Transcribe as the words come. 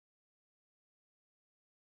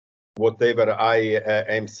whatever I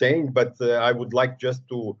am saying, but I would like just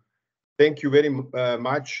to thank you very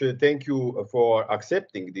much. Thank you for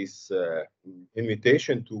accepting this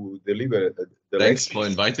invitation to deliver the Thanks lecture. for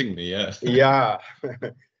inviting me. Yeah. Yeah,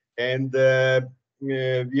 and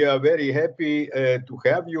we are very happy to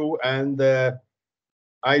have you. And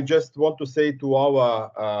I just want to say to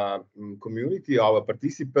our community, our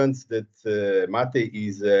participants, that Mate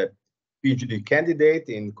is a PhD candidate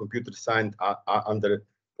in computer science under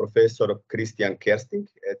Professor Christian Kersting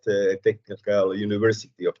at Technical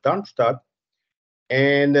University of Darmstadt.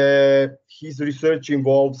 And his research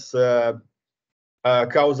involves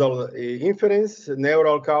causal inference,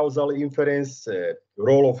 neural causal inference,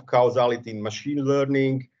 role of causality in machine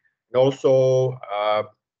learning, and also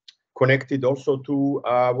connected also to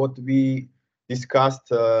what we discussed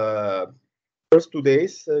first 2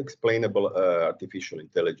 days, explainable artificial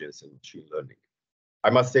intelligence and machine learning. I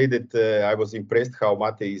must say that I was impressed how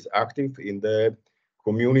Mate is active in the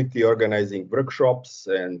community, organizing workshops,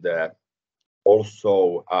 and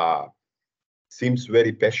also seems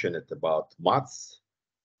very passionate about maths,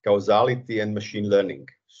 causality, and machine learning.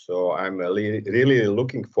 So I'm really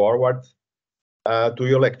looking forward to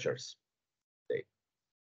your lectures today.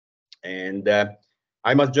 And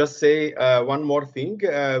I must just say one more thing.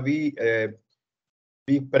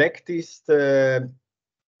 We practiced the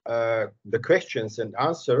questions and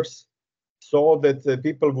answers so that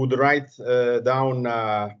people would write down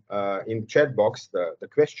in chat box the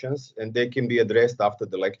questions, and they can be addressed after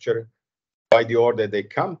the lecture by the order they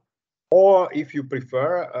come. Or if you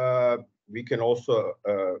prefer, we can also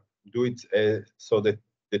do it so that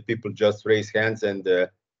people just raise hands and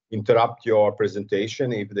interrupt your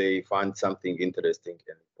presentation if they find something interesting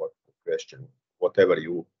and important question, whatever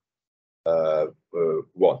you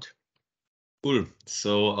want. Cool.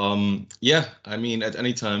 So yeah, I mean, at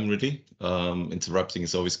any time really, interrupting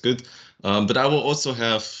is always good. But I will also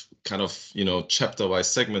have kind of, you know,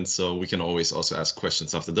 chapter-wise segments, so we can always also ask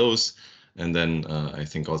questions after those. And then I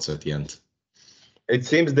think also at the end. It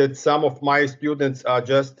seems that some of my students are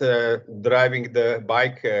just driving the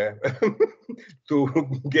bike to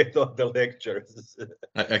get on the lectures.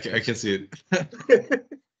 I can see it.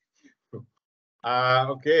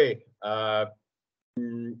 Okay.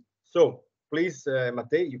 So please,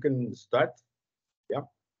 Mate, you can start. Yeah.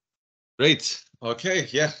 Great. Okay.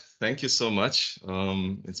 Yeah. Thank you so much.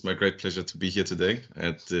 It's my great pleasure to be here today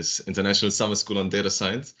at this International Summer School on Data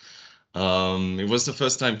Science. It was the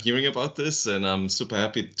first time hearing about this, and I'm super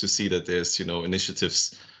happy to see that there's, you know,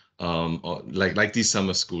 initiatives like these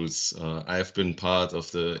summer schools. I have been part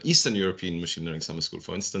of the Eastern European Machine Learning Summer School,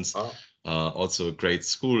 for instance. Oh. Also a great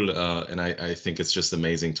school, and I think it's just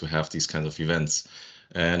amazing to have these kind of events.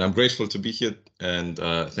 And I'm grateful to be here, and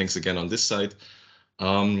thanks again on this side.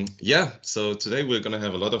 Yeah, so today we're going to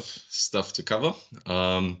have a lot of stuff to cover.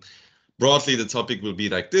 Broadly, the topic will be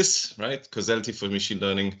like this, right? Causality for machine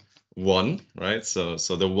learning 1, right? So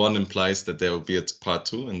the 1 implies that there will be a part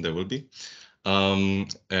 2, and there will be.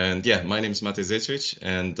 And yeah, my name is Mate Zetric,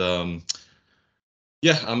 and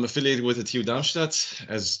yeah, I'm affiliated with the TU Darmstadt,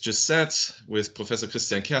 as just said, with Professor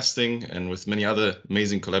Christian Kersting and with many other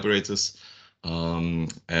amazing collaborators.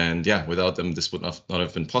 And yeah, without them, this would not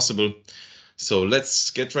have been possible. So let's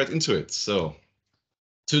get right into it. So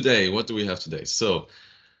today, what do we have today? So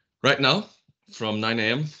right now, from 9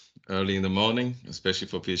 a.m. early in the morning, especially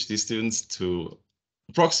for PhD students, to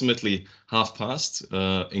approximately past,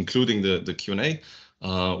 including the Q&A,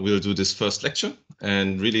 we'll do this first lecture.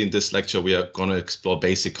 And really in this lecture, we are going to explore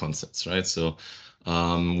basic concepts, right? So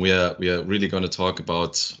we are really going to talk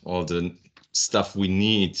about all the stuff we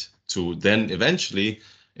need to then eventually,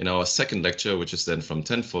 in our second lecture, which is then from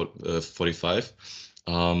 10:45,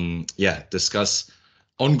 yeah, discuss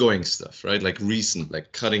ongoing stuff, right? Like recent,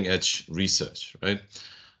 like cutting edge research, right?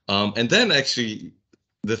 And then actually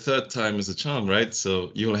the third time is a charm, right?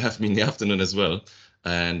 So you will have me in the afternoon as well.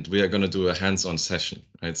 And we are going to do a hands-on session,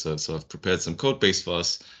 right? So I've prepared some code base for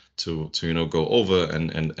us to you know, go over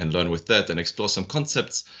and learn with that and explore some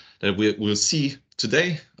concepts that we'll see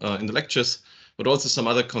today in the lectures, but also some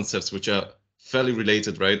other concepts which are fairly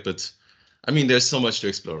related, right? But I mean, there's so much to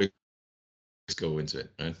explore. Let's go into it,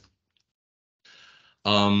 right?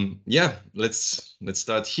 Yeah, let's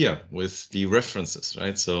start here with the references,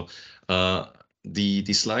 right? So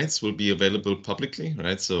the slides will be available publicly,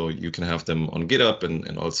 right? So you can have them on GitHub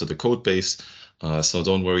and also the code base. So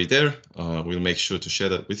don't worry there. We'll make sure to share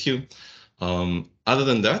that with you. Other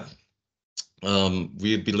than that,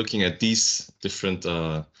 we'll be looking at these different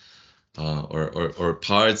or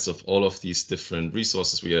parts of all of these different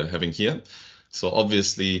resources we are having here. So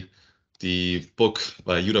obviously the book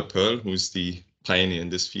by Yuda Pearl, who's the pioneer in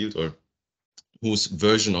this field, or whose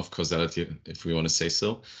version of causality, if we want to say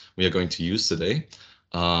so, we are going to use today.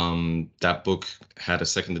 That book had a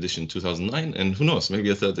second edition in 2009, and who knows, maybe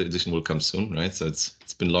a third edition will come soon, right? So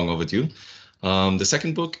it's been long overdue. The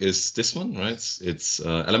second book is this one, right? It's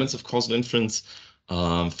Elements of Causal Inference,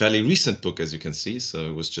 fairly recent book, as you can see. So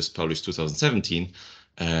it was just published 2017,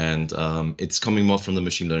 and it's coming more from the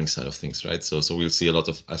machine learning side of things, right? So we'll see a lot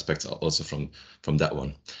of aspects also from that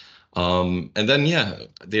one. And then, yeah,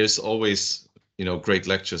 there's always, you know, great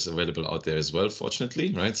lectures available out there as well,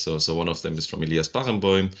 fortunately, right? So one of them is from Elias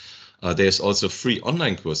Barenboim. There's also a free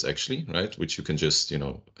online course, actually, right, which you can just, you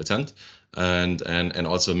know, attend, and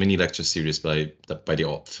also a mini lecture series by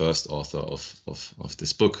the first author of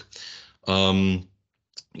this book.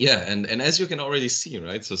 Yeah, and as you can already see,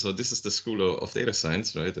 right, so this is the School of Data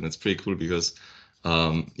Science, right, and it's pretty cool because,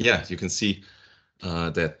 yeah, you can see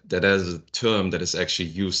that is a term that is actually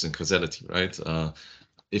used in causality, right?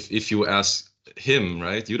 If you ask him,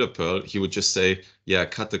 right, Yuda Pearl, he would just say, yeah,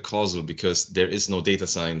 cut the causal because there is no data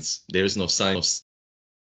science, there is no science,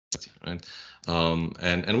 right?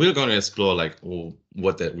 And we're going to explore like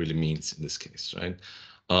what that really means in this case, right?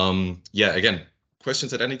 Yeah, again,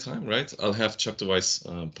 questions at any time, right? I'll have chapter-wise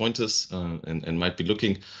pointers and might be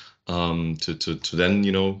looking to then,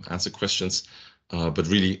 you know, answer questions, but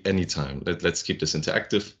really anytime. Let's keep this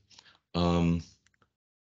interactive.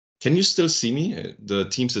 Can you still see me? The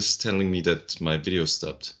Teams is telling me that my video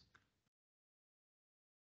stopped.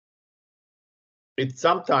 It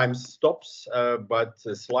sometimes stops, but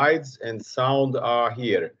slides and sound are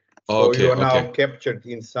here. So Okay, you are now captured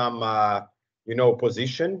in some, you know,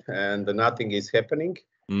 position, and nothing is happening.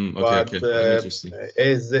 Okay.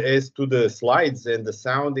 As to the slides and the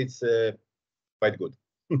sound, it's quite good.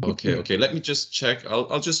 Okay. Let me just check.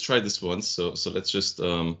 I'll just try this once. So let's just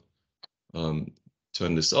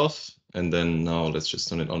turn this off, and then now let's just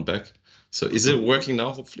turn it on back. So is it working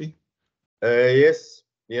now? Hopefully. Yes,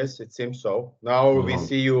 it seems so. Now we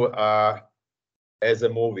see you as a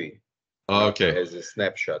movie. Okay. As a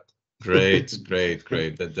snapshot. Great.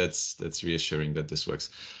 That's reassuring that this works.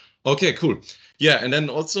 Okay, cool. Yeah, and then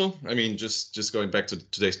also, I mean, just going back to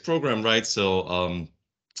today's program, right? So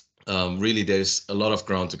really there's a lot of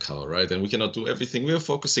ground to cover, right? And we cannot do everything. We are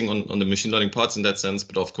focusing on the machine learning parts in that sense,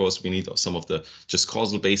 but of course we need some of the just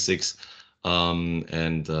causal basics.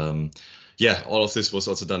 Yeah, all of this was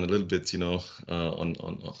also done a little bit, you know,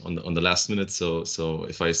 on the last minute. So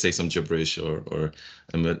if I say some gibberish or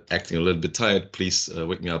I'm acting a little bit tired, please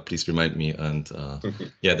wake me up, please remind me. And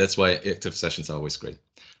yeah, that's why active sessions are always great.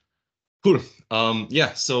 Cool.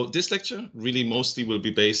 Yeah, so this lecture really mostly will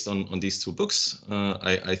be based on these two books.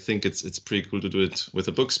 I think it's pretty cool to do it with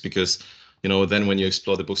the books because, you know, then when you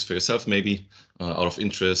explore the books for yourself, maybe out of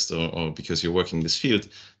interest or because you're working in this field,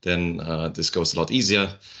 then this goes a lot easier.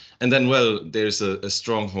 And then, well, there's a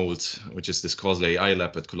stronghold, which is this causal AI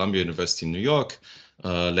lab at Columbia University in New York,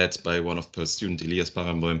 led by one of Pearl's students, Elias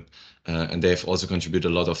Barenboim, and they've also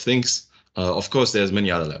contributed a lot of things. Of course, there's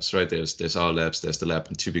many other labs, right? There's our labs, there's the lab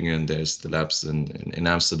in Tübingen, there's the labs in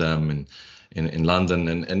Amsterdam and in London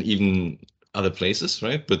and even other places,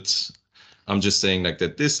 right? But I'm just saying like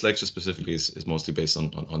that this lecture specifically is mostly based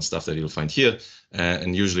on stuff that you'll find here,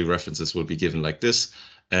 and usually references will be given like this.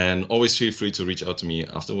 And always feel free to reach out to me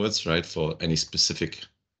afterwards, right, for any specific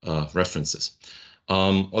references.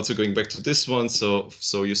 Also going back to this one, so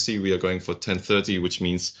you see we are going for 10:30, which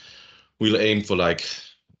means we'll aim for like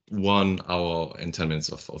 1 hour and 10 minutes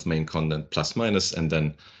of main content plus minus, and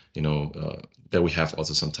then, you know, there we have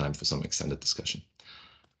also some time for some extended discussion.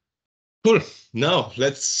 Cool. Now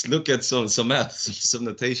let's look at some math, some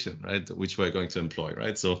notation, right, which we're going to employ,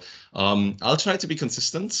 right? So I'll try to be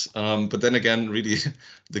consistent, but then again, really,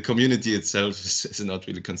 the community itself is not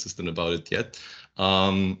really consistent about it yet.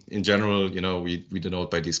 In general, you know, we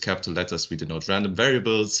denote by these capital letters, we denote random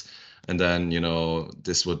variables, and then, you know,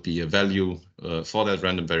 this would be a value for that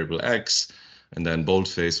random variable x, and then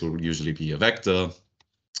boldface will usually be a vector.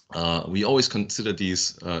 We always consider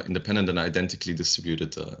these independent and identically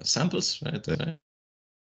distributed samples, right?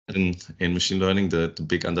 In machine learning, the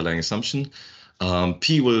big underlying assumption.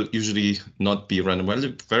 P will usually not be a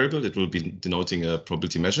random variable. It will be denoting a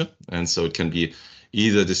probability measure. And so it can be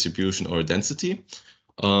either distribution or density.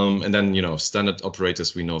 And then, you know, standard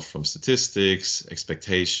operators we know from statistics,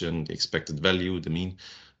 expectation, the expected value, the mean,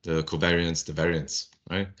 the covariance, the variance,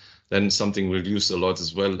 right? Then something we'll use a lot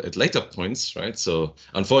as well at later points, right? So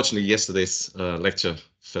unfortunately, yesterday's lecture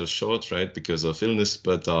fell short, right, because of illness,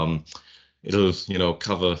 but it'll, you know,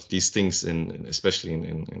 cover these things especially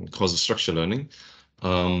in causal structure learning.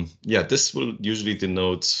 Yeah, this will usually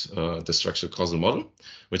denote the structural causal model,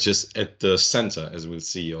 which is at the center, as we'll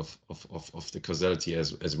see, of the causality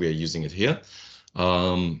as we are using it here.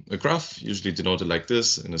 A graph usually denoted like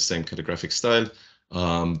this in the same cartographic style.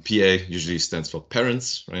 PA usually stands for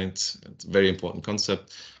parents, right? It's a very important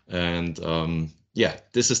concept. And yeah,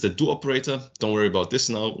 this is the do operator. Don't worry about this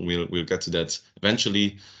now. We'll get to that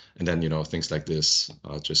eventually. And then, things like this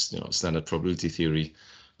are just, standard probability theory,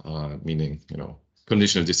 meaning,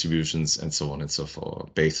 conditional distributions and so on and so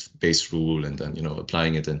forth, base rule, and then,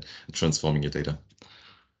 applying it and transforming your data.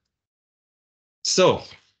 So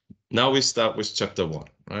now we start with chapter 1,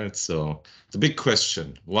 right? So the big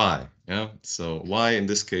question, why? Yeah. So why in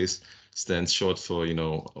this case stands short for,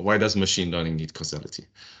 why does machine learning need causality?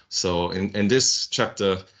 So in this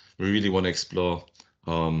chapter, we really want to explore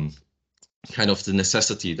kind of the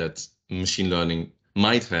necessity that machine learning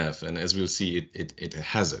might have, and as we'll see, it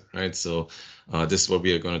has it, right? So this is what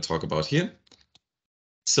we are going to talk about here.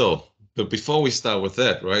 So, but before we start with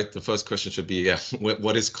that, right, the first question should be, yeah,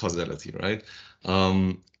 what is causality, right?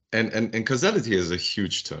 And causality is a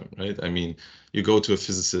huge term, right? I mean, you go to a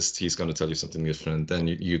physicist, he's going to tell you something different. Then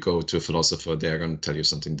you go to a philosopher, they're going to tell you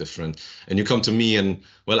something different. And you come to me, and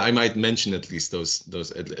well, I might mention at least those.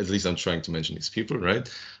 At least I'm trying to mention these people, right?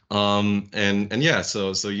 And yeah,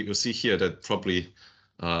 so you see here that probably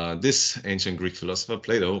this ancient Greek philosopher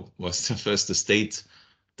Plato was the first to state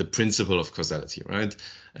the principle of causality, right?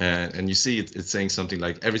 And you see it's saying something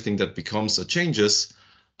like everything that becomes or changes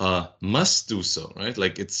must do so, right?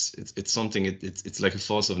 Like it's something, it's like a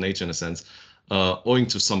force of nature in a sense, owing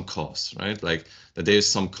to some cause, right? Like that there is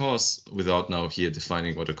some cause without now here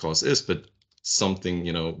defining what a cause is, but something,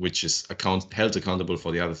 which is held accountable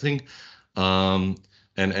for the other thing.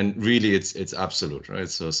 And really it's absolute, right?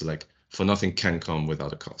 So like for nothing can come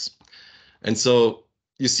without a cause. And so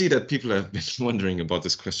you see that people have been wondering about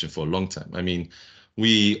this question for a long time. I mean,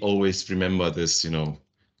 we always remember this,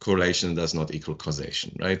 correlation does not equal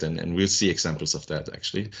causation, right? And we'll see examples of that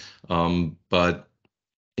actually. But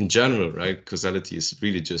in general, right, causality is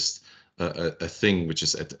really just a thing which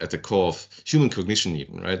is at the core of human cognition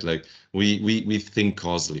even, right? Like we think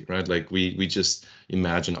causally, right? Like we just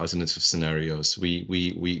imagine alternative scenarios.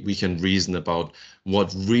 We can reason about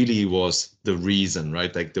what really was the reason,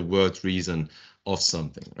 right? Like the word reason of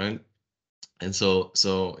something, right? And so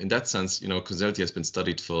in that sense, causality has been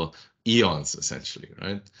studied for eons essentially,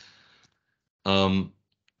 right?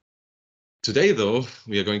 Today, though,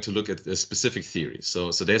 we are going to look at a specific theory. So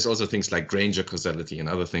there's also things like Granger causality and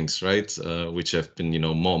other things, right, which have been,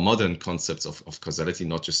 more modern concepts of causality,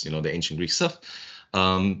 not just, the ancient Greek stuff.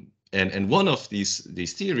 And one of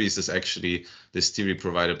these theories is actually this theory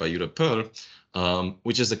provided by Jutta Perl,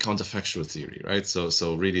 which is a counterfactual theory, right?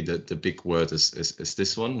 So really the big word is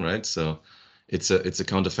this one, right? So it's a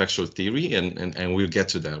counterfactual theory, and we'll get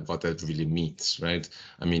to that, what that really means, right?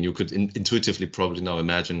 I mean, you could intuitively probably now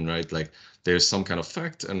imagine, right, like there's some kind of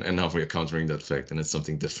fact, and now we're countering that fact, and it's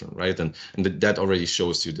something different, right? And that already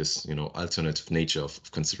shows you this, alternative nature of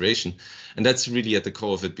consideration, and that's really at the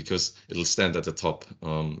core of it because it'll stand at the top,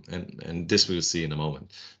 and this we'll see in a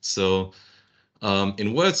moment. So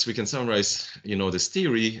in words, we can summarize, this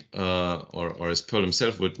theory, or as Pearl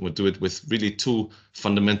himself would do it with really two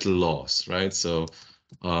fundamental laws, right? So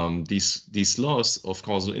these laws of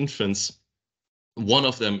causal inference, one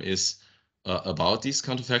of them is about these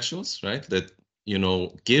counterfactuals, right? That,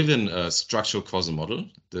 given a structural causal model,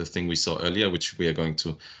 the thing we saw earlier, which we are going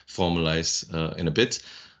to formalize in a bit,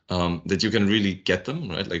 that you can really get them,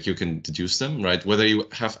 right? Like you can deduce them, right? Whether you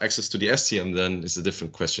have access to the STM then is a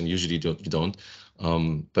different question. Usually you don't.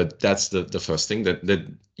 But that's the first thing, that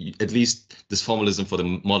at least this formalism for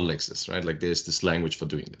the model exists, right? Like there's this language for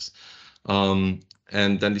doing this. And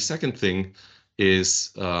then the second thing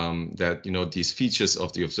is that, these features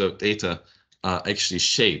of the observed data are actually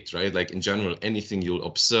shaped, right? Like in general, anything you'll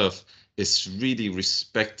observe is really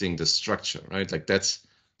respecting the structure, right? Like that's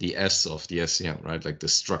the S of the SEM, right? Like the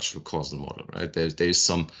structural causal model, right? There's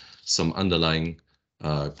some underlying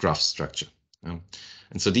graph structure. Yeah?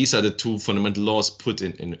 And so these are the two fundamental laws put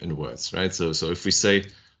in words, right? So if we say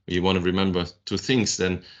we want to remember two things,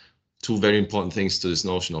 then two very important things to this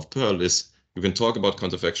notion of Pearl is you can talk about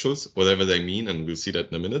counterfactuals, whatever they mean, and we'll see that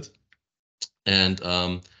in a minute. And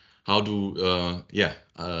how do,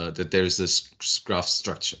 that there is this graph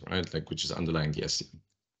structure, right? Like which is underlying the SEM.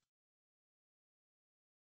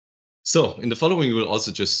 So in the following, we'll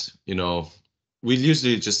also just, we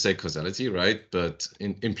usually just say causality, right? But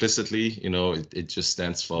implicitly, it just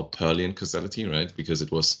stands for Pearlian causality, right? Because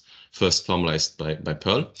it was first formalized by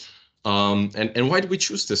Pearl. And why did we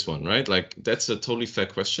choose this one, right? Like, that's a totally fair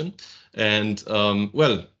question. And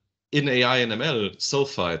well, in AI and ML, so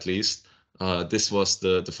far at least, this was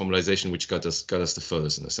the formalization which got us the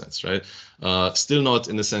furthest in a sense, right? Still not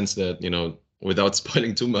in the sense that, you know, without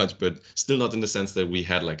spoiling too much, but still not in the sense that we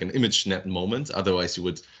had like an ImageNet moment. Otherwise, you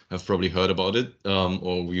would have probably heard about it,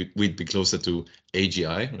 or we'd be closer to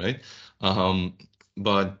AGI, right?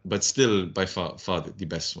 But still by far the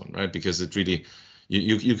best one, right? Because it really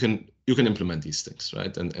you can implement these things,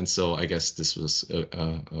 right? And so I guess this was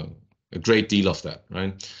a great deal of that,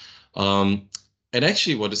 right? And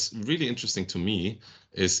actually, what is really interesting to me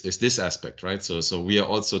is this aspect, right? So we are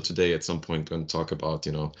also today at some point going to talk about,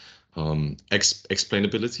 you know,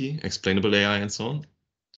 explainability, explainable AI, and so on.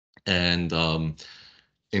 And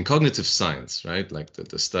in cognitive science, right, like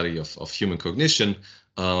the study of human cognition,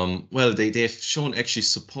 well, they've shown actually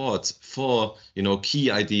support for, you know,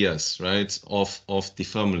 key ideas, right, of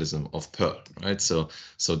deformalism of Pearl, right? So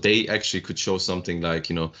they actually could show something like,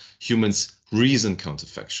 you know, humans reason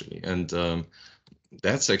counterfactually, and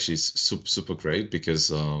that's actually super great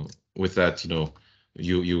because with that, you know,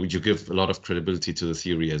 you give a lot of credibility to the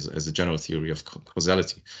theory as a general theory of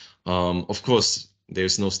causality. Of course,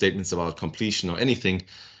 there's no statements about completion or anything,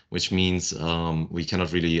 which means we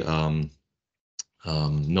cannot really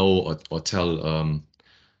know or tell,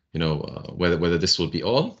 you know, whether this will be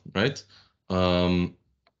all right.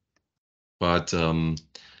 But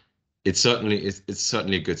it's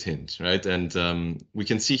certainly a good hint, right? And we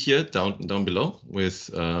can see here down below with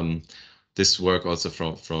this work also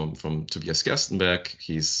from Tobias Gerstenberg.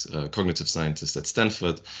 He's a cognitive scientist at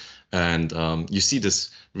Stanford, and you see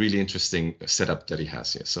this really interesting setup that he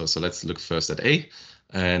has here. So let's look first at A,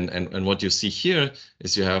 and what you see here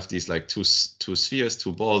is you have these like two spheres,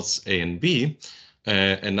 two balls, A and B,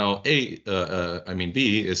 and now B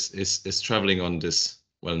is traveling on this,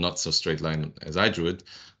 well, not so straight line as I drew it,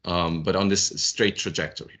 but on this straight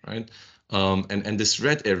trajectory, right? And this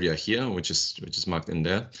red area here, which is marked in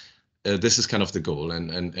there, this is kind of the goal,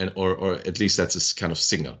 or at least that's a kind of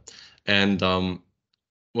signal. And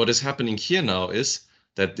what is happening here now is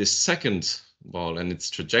that this second ball and its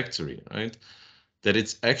trajectory, right, that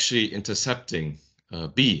it's actually intercepting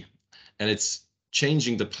B, and it's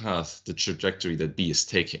changing the path, the trajectory that B is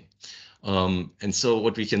taking. And so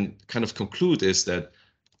what we can kind of conclude is that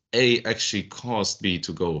A actually caused B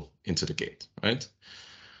to go into the gate, right?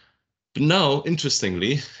 But now,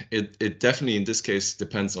 interestingly, it definitely in this case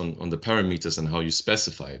depends on the parameters and how you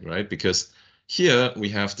specify it, right? Because here we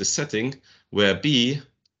have the setting where B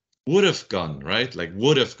would have gone, right? Like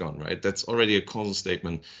would have gone, right? That's already a causal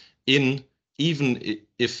statement in even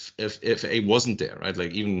if A wasn't there, right?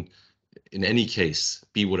 Like even in any case,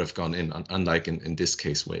 B would have gone in, unlike in this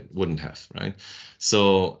case where it wouldn't have, right?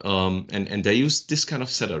 So and they use this kind of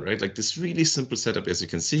setup, right? Like this really simple setup, as you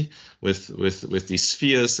can see, with these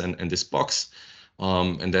spheres and this box,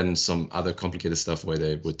 and then some other complicated stuff where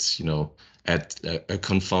they would, you know, add a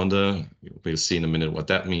confounder. We'll see in a minute what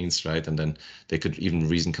that means, right? And then they could even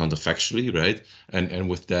reason counterfactually, right? And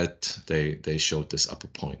with that, they showed this upper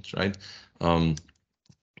point, right?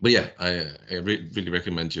 But yeah, I really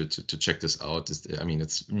recommend you to check this out. I mean,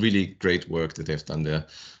 it's really great work that they've done there.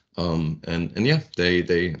 And yeah,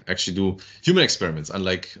 they actually do human experiments,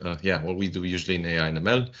 unlike yeah, what we do usually in AI and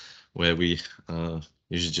ML, where we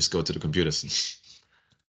usually just go to the computers.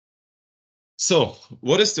 So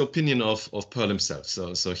what is the opinion of Pearl himself?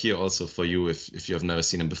 So here also for you, if you have never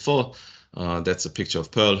seen him before, that's a picture of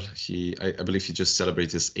Pearl. I believe he just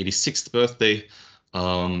celebrated his 86th birthday.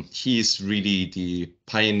 He's really the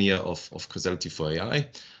pioneer of causality for AI,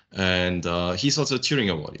 and he's also a Turing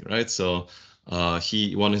awardee, right? So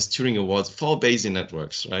he won his Turing Award for Bayesian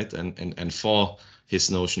networks, right? And for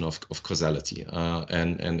his notion of causality,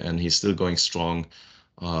 and he's still going strong.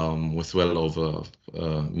 With well over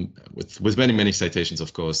with many citations,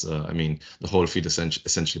 of course. I mean, the whole field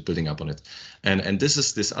essentially building up on it, and this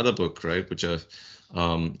is this other book, right, which I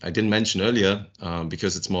didn't mention earlier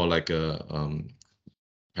because it's more like a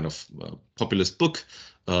kind of populist book.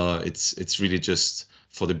 It's really just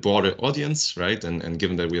for the broader audience, right? And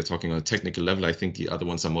given that we are talking on a technical level, I think the other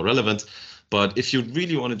ones are more relevant. But if you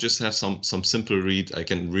really want to just have some simple read, I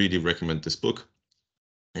can really recommend this book.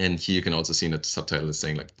 And here you can also see in the subtitle is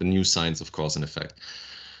saying like the new science of cause and effect,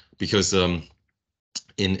 because in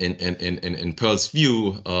Pearl's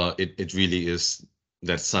view, it really is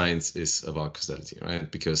that science is about causality, right?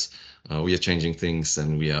 Because we are changing things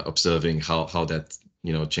and we are observing how that,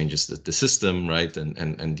 you know, changes the system, right?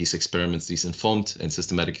 And these experiments, these informed and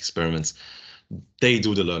systematic experiments, they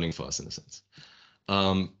do the learning for us in a sense.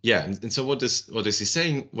 Yeah, and so what is he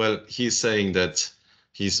saying? Well, he's saying that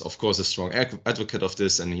He's, of course, a strong advocate of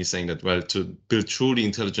this, and he's saying that, well, to build truly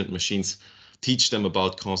intelligent machines, teach them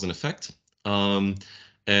about cause and effect. Well,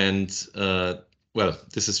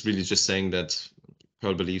 this is really just saying that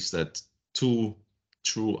Pearl believes that to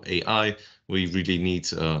true AI, we really need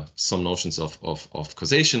some notions of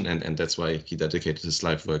causation, and that's why he dedicated his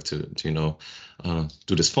life work to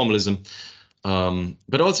do this formalism.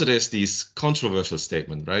 But also there's this controversial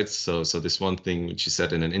statement, right? So this one thing which he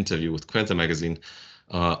said in an interview with Quanta magazine,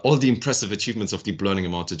 all the impressive achievements of deep learning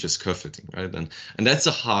amount to just curve fitting, right? And that's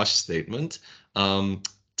a harsh statement.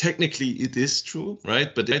 Technically, it is true,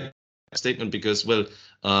 right? But it's a statement because, well,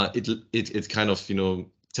 it kind of,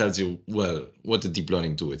 tells you, well, what did deep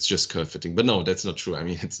learning do? It's just curve fitting. But no, that's not true. I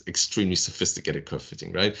mean, it's extremely sophisticated curve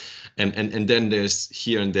fitting, right? And then there's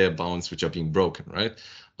here and there bounds which are being broken, right?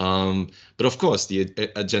 But of course, the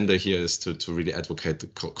agenda here is to really advocate the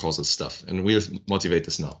causal stuff, and we'll motivate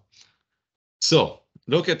this now. So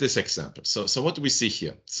look at this example. So what do we see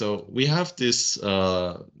here? So we have this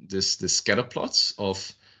scatter plots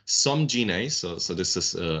of some gene A. So this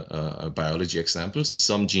is a biology example.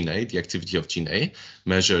 Some gene A, the activity of gene A,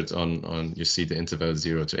 measured on you see the interval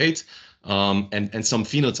 0 to 8, and some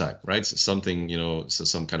phenotype, right? So something, so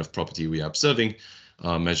some kind of property we are observing,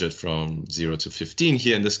 measured from 0 to 15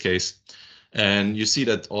 here in this case. And you see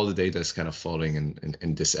that all the data is kind of falling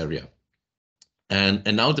in this area. And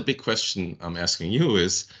now the big question I'm asking you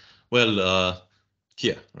is, well,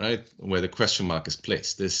 here, right, where the question mark is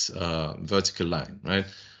placed, this vertical line, right?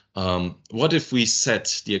 What if we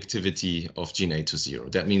set the activity of gene A to 0?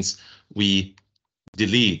 That means we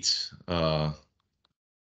delete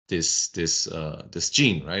this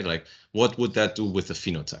gene, right? Like, what would that do with the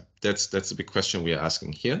phenotype? That's the big question we are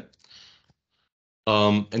asking here.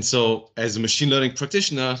 And so as a machine learning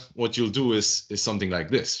practitioner, what you'll do is something like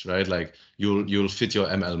this, right? Like you'll fit your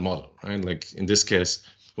ML model, right? Like in this case,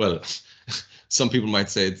 well, some people might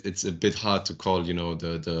say it's a bit hard to call,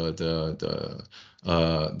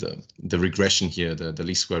 the regression here, the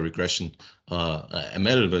least square regression,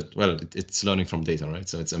 ML, but well, it's learning from data, right?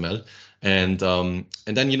 So it's ML, and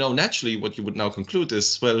then naturally what you would now conclude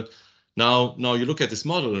is, well, now you look at this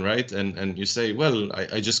model, right, and you say, well,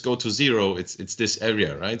 I just go to 0. It's this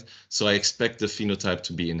area, right? So I expect the phenotype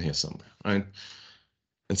to be in here somewhere, right?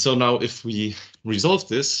 And so now if we resolve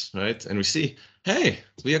this, right, and we see, hey,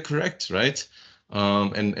 we are correct, right?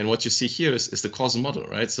 And what you see here is the causal model,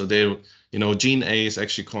 right? So gene A is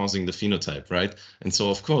actually causing the phenotype, right? And so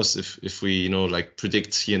of course, if we like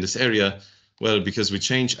predict here in this area, well, because we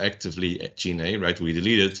change actively gene A, right, we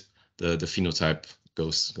delete it, the phenotype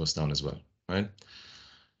goes down as well, right?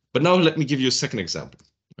 But now let me give you a second example,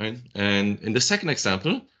 right? And in the second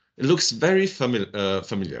example, it looks very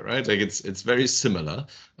familiar, right? Like it's very similar,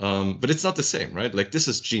 but it's not the same, right? Like this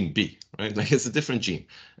is gene B, right? Like it's a different gene,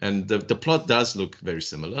 and the plot does look very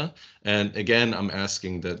similar. And again, I'm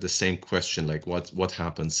asking the same question, like what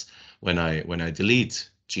happens when I delete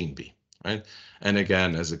gene B, right? And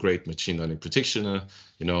again, as a great machine learning practitioner,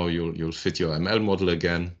 you'll fit your ML model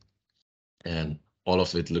again, and all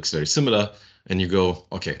of it looks very similar, and you go,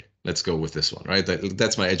 okay, let's go with this one, right?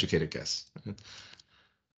 That's my educated guess.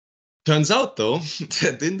 Turns out, though,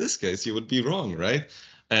 that in this case you would be wrong, right?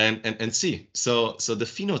 And see, so the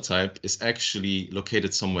phenotype is actually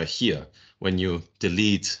located somewhere here when you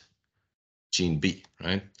delete gene B,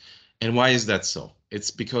 right? And why is that so? It's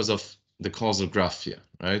because of the causal graph here,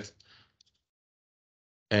 right?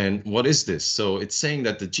 And what is this? So it's saying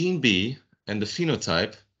that the gene B and the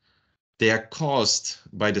phenotype, they are caused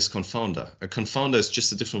by this confounder. A confounder is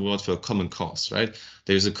just a different word for a common cause, right?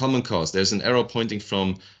 There's a common cause. There's an arrow pointing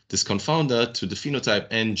from this confounder to the phenotype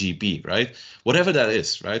NGB, right? Whatever that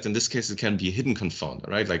is, right? In this case, it can be a hidden confounder,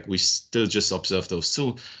 right? Like we still just observe those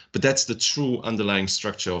two, but that's the true underlying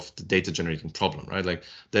structure of the data generating problem, right? Like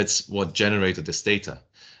that's what generated this data.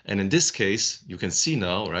 And in this case, you can see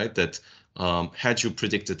now, right, that had you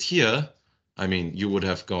predicted here, I mean, you would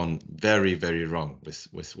have gone very, very wrong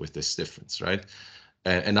with this difference, right?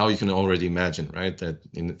 And now you can already imagine, right, that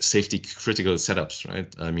in safety critical setups,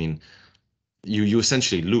 right? I mean, you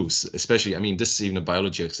essentially lose, especially, I mean, this is even a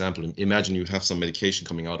biology example. Imagine you have some medication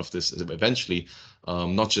coming out of this eventually,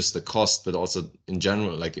 not just the cost, but also in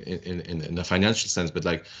general, like in a financial sense, but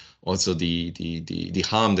like also the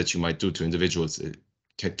harm that you might do to individuals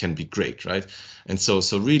can be great, right? And so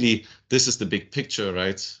really, this is the big picture,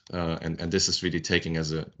 right? And this is really taking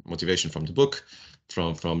as a motivation from the book,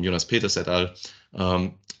 from Jonas Peters et al.,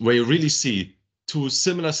 where you really see two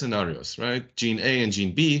similar scenarios, right? Gene A and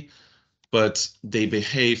gene B, but they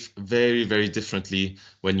behave very, very differently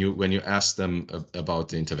when you ask them about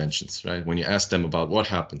the interventions, right? When you ask them about what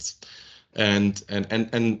happens. And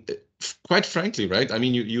quite frankly, right? I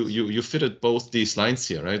mean, you fitted both these lines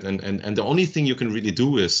here, right? And the only thing you can really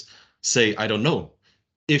do is say, I don't know,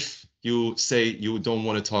 if you say you don't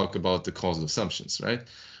want to talk about the causal assumptions, right?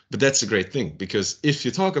 But that's a great thing, because if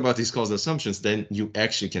you talk about these causal assumptions, then you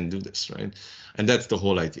actually can do this, right? And that's the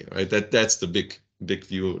whole idea, right? That's the big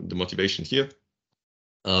view, the motivation here,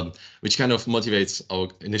 which kind of motivates our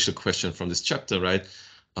initial question from this chapter, right?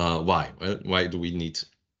 Why? Well, why do we need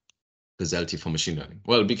causality for machine learning?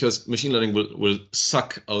 Well, because machine learning will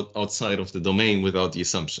suck outside of the domain without the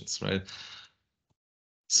assumptions, right?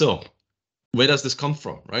 So where does this come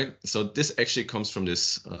from, right? So this actually comes from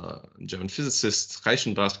this German physicist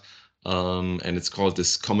Reichenbach, and it's called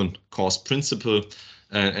this common cause principle.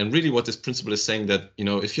 And really what this principle is saying that, you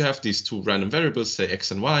know, if you have these two random variables, say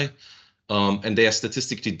x and y, and they are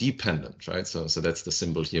statistically dependent, right? So that's the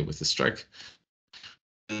symbol here with the strike.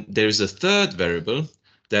 And there's a third variable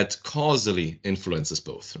that causally influences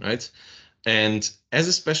both, right? And as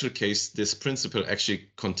a special case, this principle actually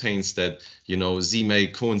contains that, you know, z may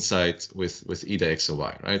coincide with either x or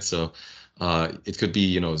y, right? So it could be,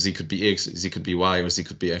 you know, z could be x, z could be y, or z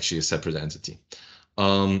could be actually a separate entity.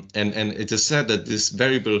 And it is said that this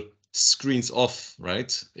variable screens off,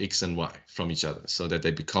 right, x and y from each other so that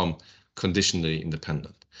they become conditionally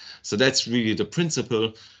independent. So that's really the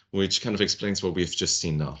principle, which kind of explains what we've just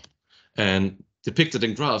seen now. And depicted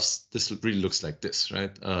in graphs, this really looks like this,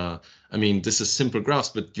 right? I mean, this is simple graphs,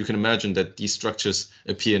 but you can imagine that these structures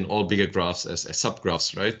appear in all bigger graphs as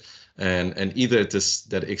subgraphs, right? And either it is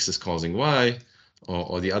that x is causing y,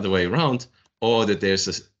 or the other way around, or that there's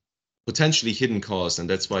a potentially hidden cause, and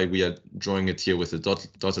that's why we are drawing it here with the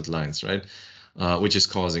dotted lines, right? Which is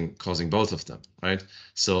causing both of them, right?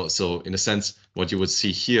 So in a sense, what you would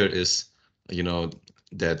see here is, you know,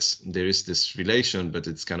 that there is this relation, but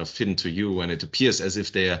it's kind of hidden to you, and it appears as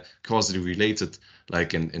if they are causally related,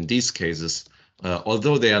 like in these cases,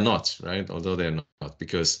 although they are not, right? Although they are not,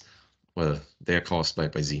 because, well, they are caused by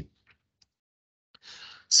z.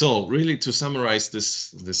 So really, to summarize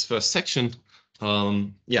this first section,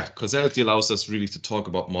 yeah, causality allows us really to talk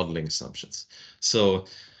about modeling assumptions. So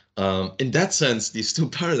in that sense, these two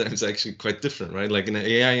paradigms are actually quite different, right? Like in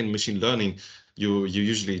AI and machine learning, you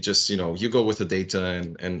usually just, you know, you go with the data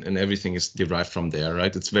and everything is derived from there,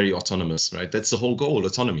 right? It's very autonomous, right? That's the whole goal,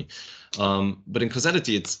 autonomy. But in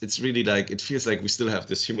causality, it's really like, it feels like we still have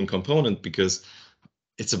this human component, because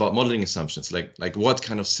it's about modeling assumptions, like what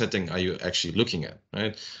kind of setting are you actually looking at,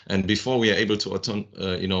 right? And before we are able to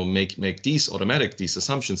you know, make these automatic, these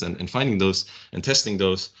assumptions, and finding those and testing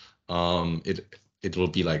those, it will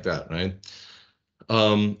be like that, right?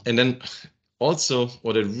 And then also,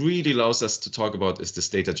 what it really allows us to talk about is this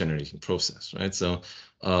data generation process, right? So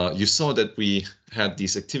you saw that we had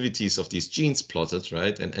these activities of these genes plotted,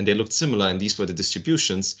 right? And they looked similar, and these were the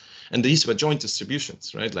distributions, and these were joint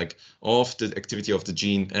distributions, right? Like of the activity of the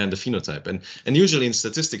gene and the phenotype. And usually in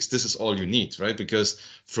statistics, this is all you need, right? Because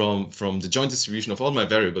from the joint distribution of all my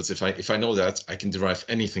variables, if I know that, I can derive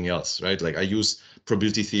anything else, right? Like I use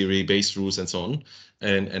probability theory, Bayes rules, and so on.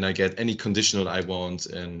 And I get any conditional I want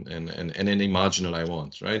and any marginal I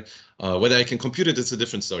want, right? Whether I can compute it, it's a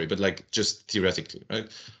different story, but like just theoretically, right?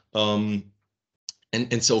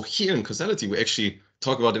 And so here in causality, we actually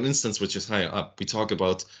talk about an instance which is higher up. We talk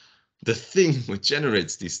about the thing which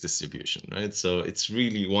generates this distribution, right? So it's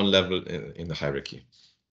really one level in the hierarchy.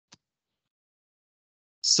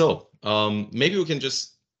 So maybe we can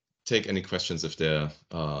just take any questions if there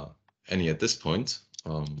are any at this point.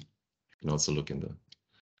 You can also look in the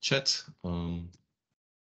chat.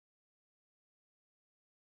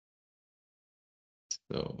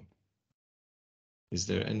 So is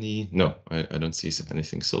there any? No, I don't see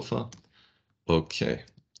anything so far. Okay.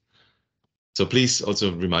 So please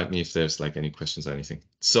also remind me if there's like any questions or anything.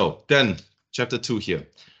 So then chapter 2 here,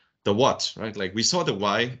 the what, right? Like we saw the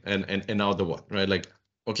why and now the what, right? Like,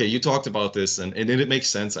 okay, you talked about this and it makes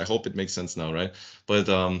sense. I hope it makes sense now, right? But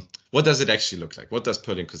what does it actually look like? What does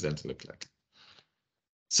Perlin causality look like?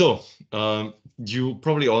 So you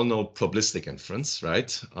probably all know probabilistic inference,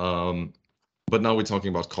 right? But now we're talking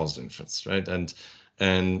about causal inference, right? And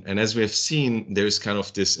as we have seen, there's kind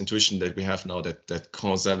of this intuition that we have now that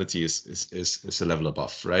causality is a level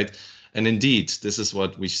above, right? And indeed, this is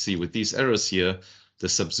what we see with these errors here. The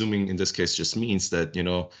subsuming in this case just means that, you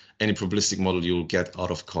know, any probabilistic model you'll get out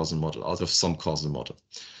of causal model, out of some causal model.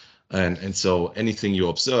 And so anything you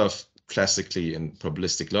observe classically in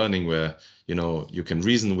probabilistic learning, where, you know, you can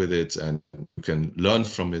reason with it and you can learn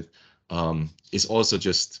from it, is also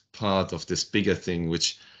just part of this bigger thing,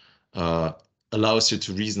 which allows you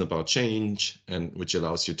to reason about change and which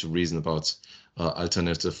allows you to reason about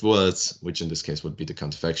alternative worlds, which in this case would be the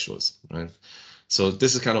counterfactuals, right? So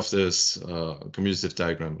this is kind of this commutative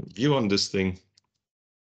diagram view on this thing.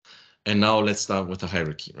 And now let's start with the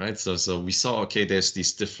hierarchy, right? So we saw, okay, there's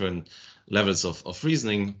these different levels of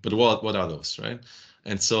reasoning, but what are those, right?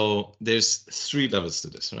 And so there's 3 levels to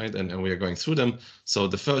this, right? And we are going through them. So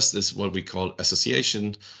the first is what we call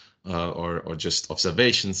association, or just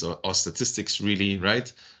observations or statistics, really,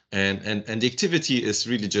 right? And the activity is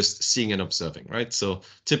really just seeing and observing, right? So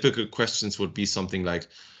typical questions would be something like,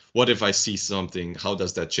 what if I see something? How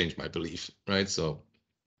does that change my belief, right? So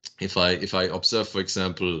if I observe, for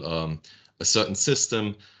example, a certain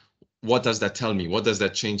system, what does that tell me? What does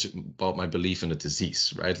that change about my belief in a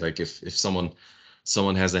disease, right? Like if someone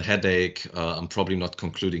has a headache, I'm probably not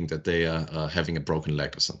concluding that they are having a broken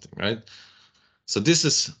leg or something, right? So this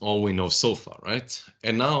is all we know so far, right?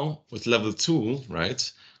 And now with level 2,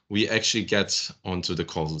 right, we actually get onto the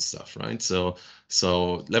causal stuff, right?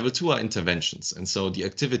 So level 2 are interventions. And so the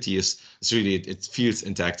activity is really, it feels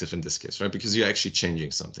interactive in this case, right? Because you're actually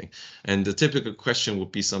changing something. And the typical question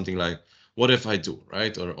would be something like, what if I do,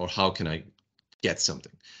 right? Or how can I get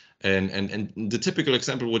something? And the typical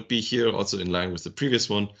example would be here, also in line with the previous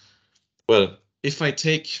one. Well, if I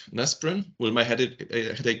take an aspirin, will my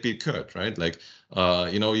headache be cured, right? Like,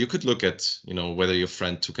 you could look at, whether your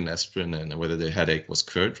friend took an aspirin and whether the headache was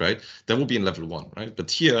cured, right? That would be in level 1, right? But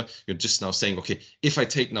here, you're just now saying, okay, if I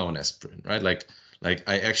take now an aspirin, right? Like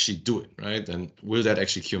I actually do it, right? And will that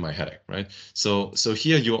actually cure my headache, right? So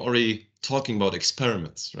here you're already talking about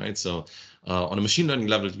experiments, right? So on a machine learning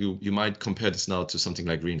level, you might compare this now to something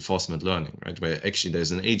like reinforcement learning, right? Where actually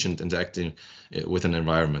there's an agent interacting with an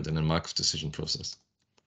environment and a Markov decision process.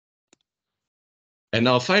 And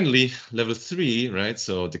now finally, level 3, right?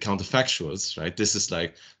 So the counterfactuals, right? This is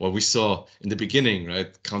like what we saw in the beginning,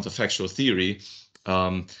 right? Counterfactual theory.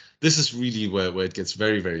 This is really where it gets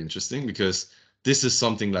very, very interesting, because this is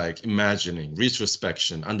something like imagining,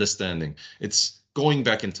 retrospection, understanding. It's going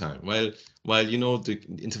back in time. While the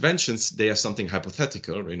interventions, they are something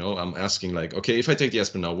hypothetical. I'm asking like, okay, if I take the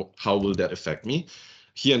aspirin now, how will that affect me?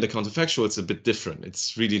 Here in the counterfactual, it's a bit different.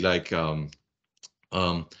 It's really like going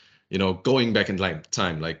back in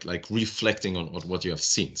time, like reflecting on what you have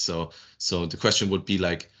seen. So the question would be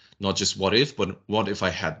like, not just what if, but what if I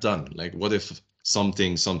had done? Like, what if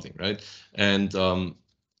something, right? And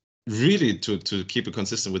really, to keep it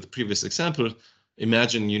consistent with the previous example,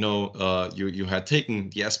 imagine you had taken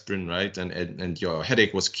the aspirin, right, and your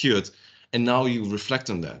headache was cured, and now you reflect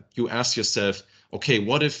on that. You ask yourself, okay,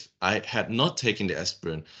 what if I had not taken the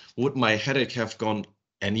aspirin? Would my headache have gone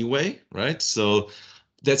anyway, right? So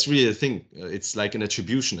that's really the thing. It's like an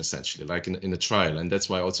attribution, essentially, like in a trial, and that's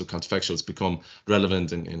why also counterfactuals become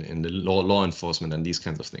relevant in the law enforcement and these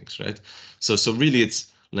kinds of things, right? So really,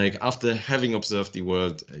 it's like after having observed the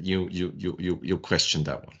world, you question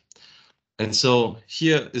that one. And so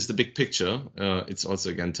here is the big picture. It's also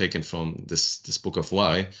again taken from this book of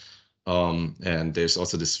Why. And there's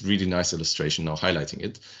also this really nice illustration now highlighting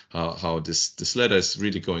it, how this ladder is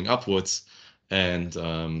really going upwards,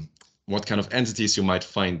 and what kind of entities you might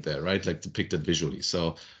find there, right? Like depicted visually.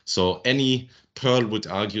 So any Pearl would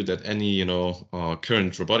argue that any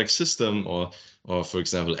current robotic system, or for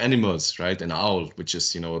example animals, right? An owl, which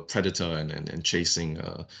is a predator and chasing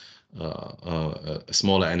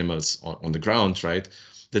smaller animals on the ground, right?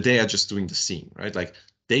 That they are just doing the scene, right? Like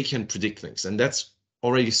they can predict things, and that's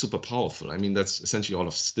already super powerful. I mean, that's essentially all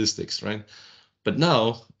of statistics, right? But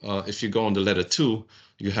now, if you go on the ladder 2,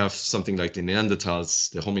 you have something like the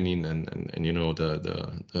Neanderthals, the hominin, and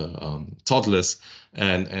the toddlers,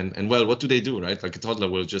 and well, what do they do, right? Like a toddler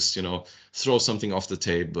will just throw something off the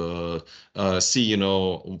table, see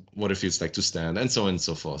what it feels like to stand, and so on and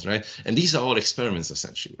so forth, right? And these are all experiments,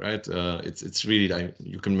 essentially, right? It's really,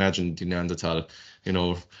 you can imagine the Neanderthal,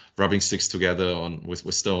 rubbing sticks together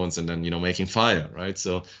with stones, and then making fire, right?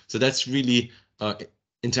 So that's really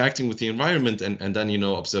interacting with the environment, and then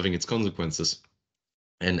observing its consequences,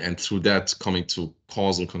 and through that coming to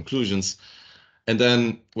causal conclusions. And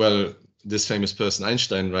then, well, this famous person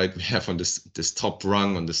Einstein, right, we have on this top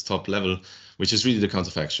rung, on this top level, which is really the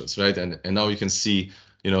counterfactuals, right? And now you can see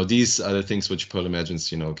these are the things which Pearl imagines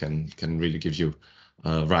can really give you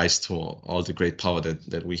rise to all the great power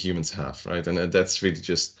that we humans have, right? And that's really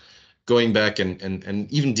just going back and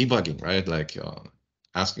even debugging, right? Like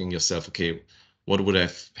asking yourself, okay, what would I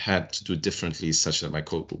have had to do differently such that my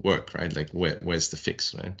code would work, right? Like where's the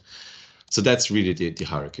fix, right? So that's really the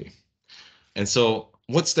hierarchy. And so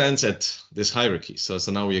what stands at this hierarchy? So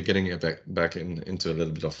now we are getting back into a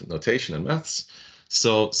little bit of notation and maths.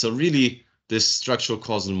 So really this structural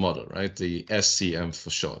causal model, right? The SCM for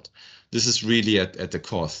short. This is really at the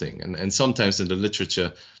core thing. And sometimes in the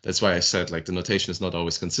literature, that's why I said like the notation is not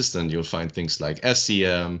always consistent. You'll find things like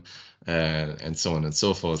SCM and so on and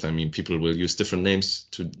so forth. I mean, people will use different names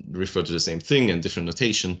to refer to the same thing and different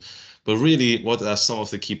notation. But really, what are some of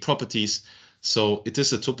the key properties? So it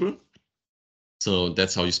is a tuple. So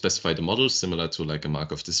that's how you specify the model, similar to like a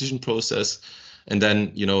Markov decision process. And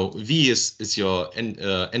then, V is your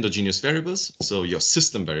endogenous variables. So your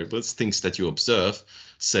system variables, things that you observe,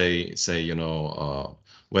 say,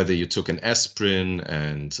 whether you took an aspirin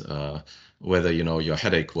and whether, your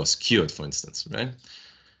headache was cured, for instance, right?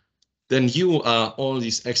 Then U are all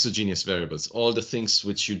these exogenous variables, all the things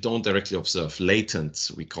which you don't directly observe,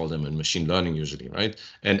 latent, we call them in machine learning usually, right?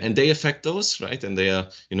 And they affect those, right? And they are,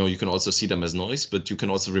 you can also see them as noise, but you can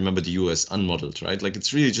also remember the U as unmodeled, right? Like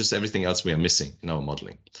it's really just everything else we are missing in our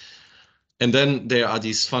modeling. And then there are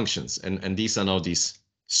these functions, and these are now these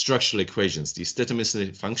structural equations, these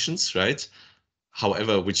deterministic functions, right?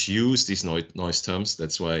 However, which use these noise terms.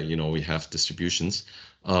 That's why we have distributions,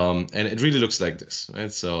 and it really looks like this,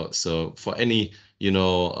 right? So for any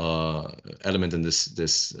element in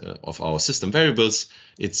this of our system variables,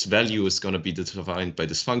 its value is going to be defined by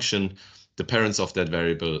this function, the parents of that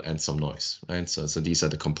variable, and some noise, right? So these are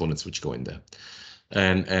the components which go in there,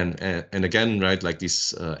 and again, right, like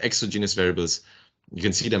these exogenous variables, you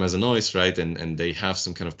can see them as a noise, right? And they have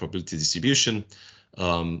some kind of probability distribution.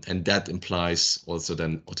 And that implies also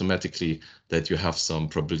then automatically that you have some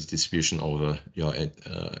probability distribution over your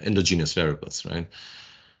endogenous variables, right?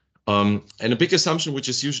 And a big assumption which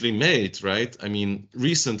is usually made, right? I mean,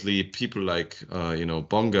 recently people like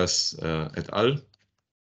Bongas et al.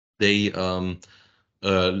 They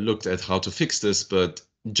looked at how to fix this, but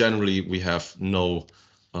generally we have no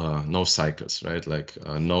cycles, right? Like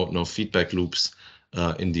no feedback loops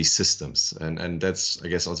in these systems, and that's, I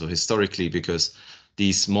guess, also historically because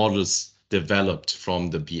these models developed from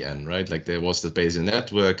the BN, right? Like there was the Bayesian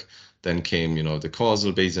network, then came the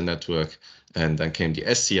causal Bayesian network, and then came the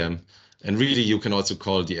SCM, and really you can also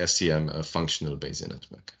call the SCM a functional Bayesian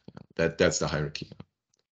network. That's the hierarchy.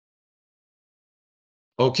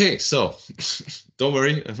 Okay, so don't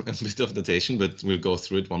worry, a bit of notation, but we'll go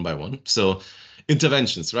through it one by one. So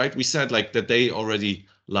interventions, right? We said like that they already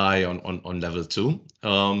lie on level 2,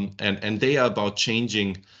 and they are about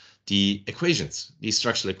changing the equations, these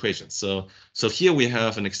structural equations. So here we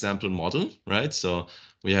have an example model, right? So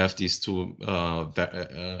we have these two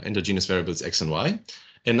endogenous variables x and y,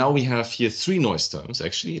 and now we have here 3 noise terms,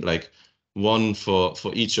 actually, like one for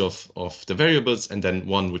each of the variables, and then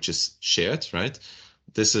one which is shared, right?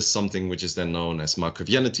 This is something which is then known as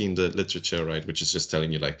Markovianity in the literature, right? Which is just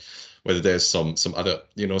telling you like whether there's some other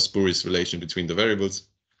spurious relation between the variables.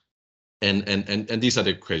 And these are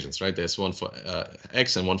the equations, right? There's one for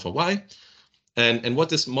x and one for y. And what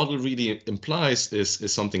this model really implies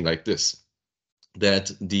is something like this,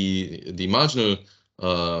 that the marginal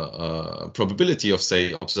probability of,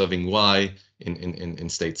 say, observing y in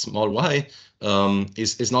state small y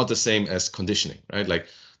is not the same as conditioning, right? Like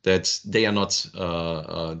that they are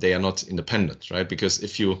not independent, right? Because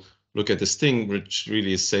if you look at this thing, which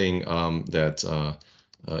really is saying that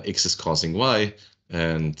x is causing y,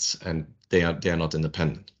 and they are not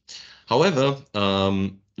independent. However,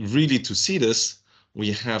 really to see this,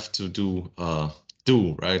 we have to do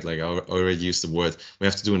right? Like I already used the word, we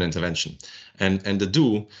have to do an intervention. And the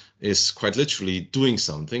do is quite literally doing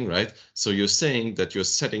something, right? So you're saying that you're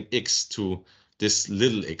setting x to this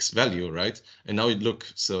little x value, right? And now you look,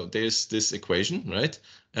 so there's this equation, right?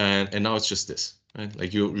 And now it's just this, right?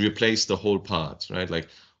 Like you replace the whole part, right? Like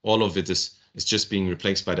all of it is just being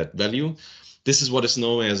replaced by that value. This is what is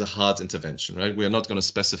known as a hard intervention, right? We are not going to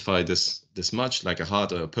specify this much, like a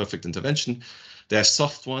hard or a perfect intervention. There are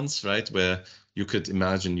soft ones, right, where you could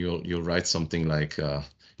imagine you'll write something like,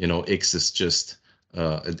 x is just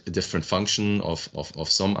a different function of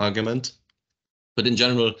some argument. But in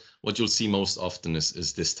general, what you'll see most often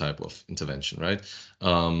is this type of intervention, right?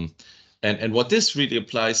 And what this really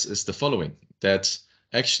applies is the following, that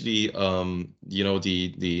actually,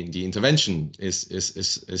 the intervention is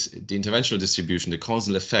the interventional distribution, the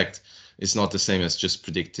causal effect is not the same as just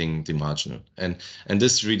predicting the marginal. And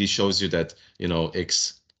this really shows you that,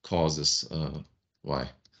 x causes y.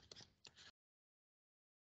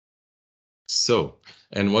 So,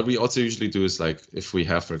 and what we also usually do is like, if we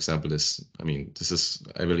have, for example, this, I mean, this is,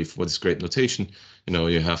 I believe, what is great notation,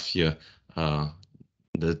 you have here the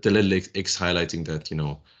little x highlighting that,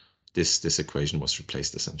 this equation was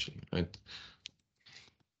replaced essentially, right?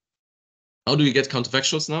 How do you get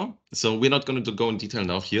counterfactuals now? So we're not going to go in detail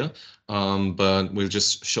now here, but we'll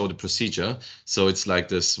just show the procedure. So it's like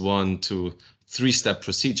this 1, 2, 3-step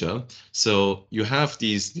procedure. So you have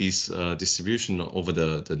these distribution over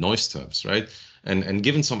the noise terms, right? And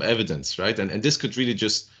given some evidence, right? And this could really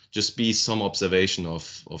just be some observation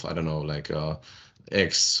of I don't know, like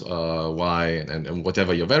X, Y, and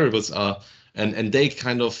whatever your variables are, and they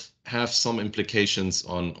kind of have some implications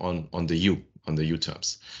on the U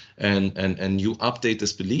terms, and you update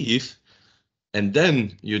this belief, and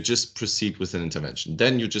then you just proceed with an intervention.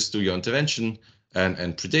 Then you just do your intervention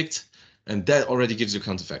and predict, and that already gives you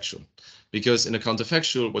counterfactual. Because in a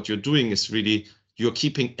counterfactual, what you're doing is really you're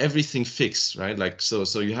keeping everything fixed, right? Like so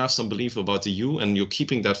you have some belief about the U, and you're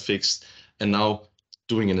keeping that fixed, and now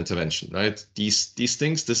doing an intervention, right? These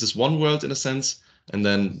things, this is one world in a sense, and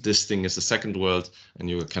then this thing is the second world, and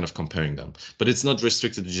you're kind of comparing them. But it's not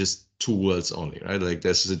restricted to just 2 worlds only, right? Like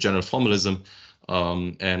this is a general formalism,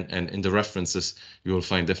 and in the references, you will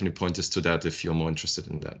find definitely pointers to that if you're more interested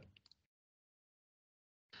in that.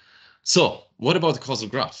 So what about the causal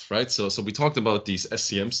graph, right? So we talked about these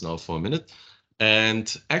SCMs now for a minute.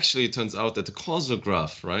 And actually, it turns out that the causal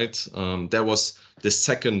graph, right, there was the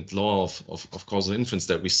second law of causal inference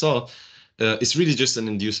that we saw, is really just an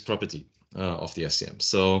induced property of the SCM.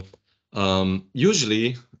 So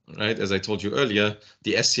usually, right, as I told you earlier,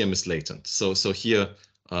 the SCM is latent. So here,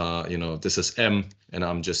 you know, this is M, and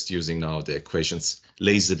I'm just using now the equations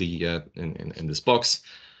lazily in this box.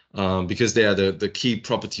 Because they are the key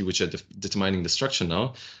property which are determining the structure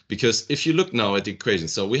now. Because if you look now at the equation,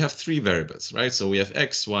 so we have 3 variables, right? So we have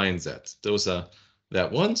X, Y, and Z. Those are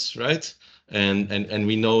that ones, right? And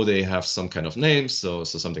we know they have some kind of names. So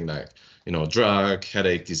something like, you know, drug,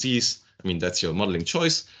 headache, disease. I mean, that's your modeling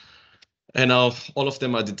choice. And now all of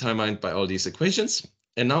them are determined by all these equations.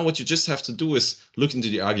 And now what you just have to do is look into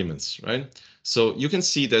the arguments, right? So you can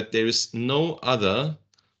see that there is no other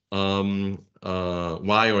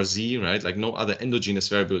Y or Z, right? Like no other endogenous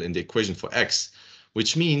variable in the equation for X,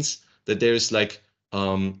 which means that there is like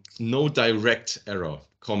no direct error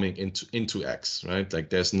coming into X, right?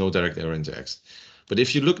 Like there's no direct error into X. But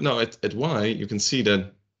if you look now at Y, you can see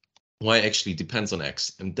that Y actually depends on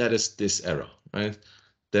X, and that is this error, right?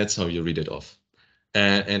 That's how you read it off.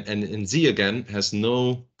 And in Z again has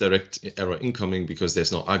no direct error incoming because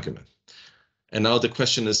there's no argument. And now the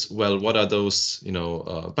question is, well, what are those, you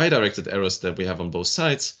know, bidirected errors that we have on both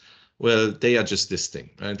sides? Well, they are just this thing,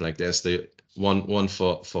 right? Like there's the one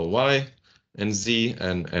for Y and Z,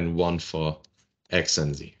 and one for X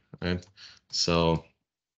and Z, right? So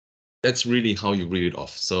that's really how you read it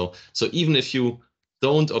off. So even if you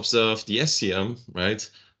don't observe the SCM, right,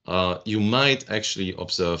 you might actually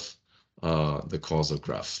observe the causal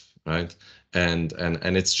graph, right? And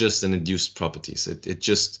it's just an induced properties. It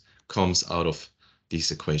just comes out of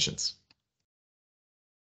these equations.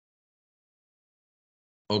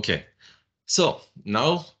 Okay, so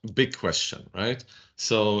now big question, right?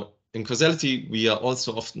 So in causality, we are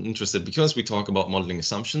also often interested, because we talk about modeling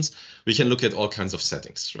assumptions, we can look at all kinds of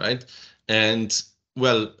settings, right? And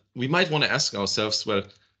well, we might want to ask ourselves, well,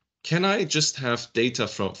 can I just have data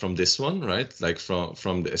from this one, right? Like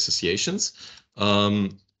from the associations,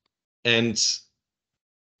 and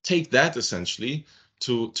take that essentially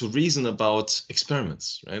to reason about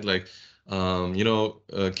experiments, right? Like, you know,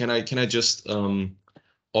 can I just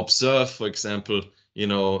observe, for example, you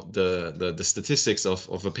know, the statistics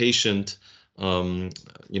of a patient,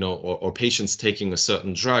 you know, or patients taking a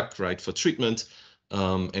certain drug, right, for treatment,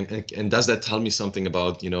 and does that tell me something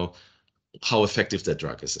about, you know, how effective that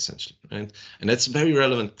drug is, essentially, right? And that's a very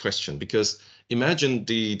relevant question, because imagine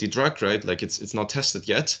the drug, right? Like it's not tested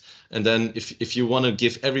yet, and then if you want to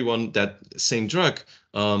give everyone that same drug,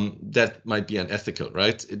 that might be unethical,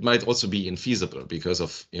 right? It might also be infeasible because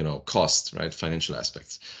of, you know, cost, right? Financial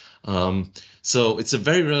aspects. So it's a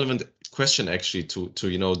very relevant question actually to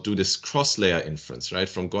you know, do this cross-layer inference, right?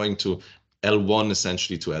 From going to L1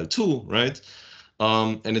 essentially to L2, right?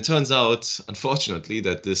 And it turns out, unfortunately,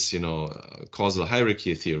 that this, you know, causal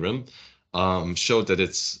hierarchy theorem showed that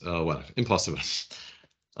it's, well, impossible.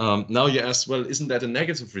 Now you ask, well, isn't that a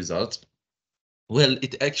negative result? Well,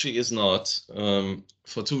 it actually is not,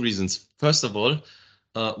 for 2 reasons. First of all,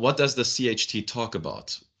 what does the CHT talk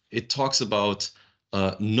about? It talks about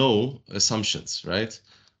no assumptions, right?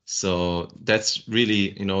 So that's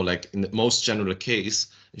really, you know, like in the most general case,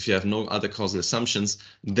 if you have no other causal assumptions,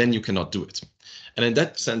 then you cannot do it. And in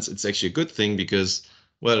that sense, it's actually a good thing, because,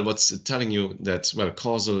 well, what's telling you that, well,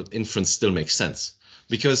 causal inference still makes sense.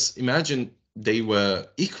 Because imagine they were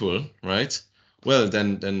equal, right? well,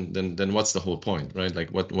 then what's the whole point, right? Like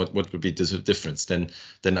what would be the difference? Then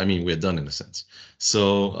I mean, we're done in a sense.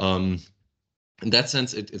 So in that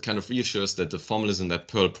sense, it kind of reassures that the formalism that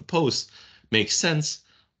Pearl proposed makes sense,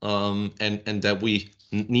 and that we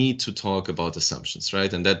need to talk about assumptions,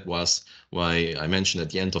 right? And that was why I mentioned at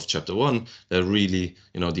the end of chapter 1 that really,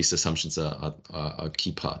 these assumptions are a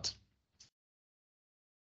key part.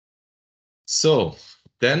 So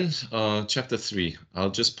then chapter 3,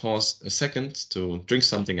 I'll just pause a second to drink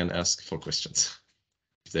something and ask for questions,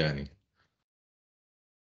 if there are any.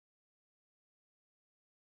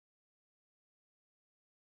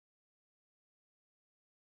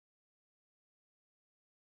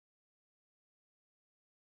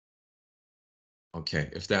 Okay,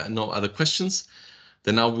 if there are no other questions,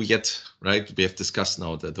 then now we get, right, we have discussed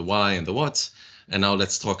now the why and the what, and now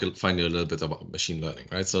let's talk finally a little bit about machine learning,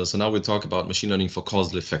 right? So now we'll talk about machine learning for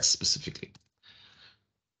causal effects specifically.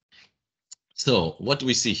 So what do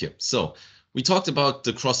we see here? So we talked about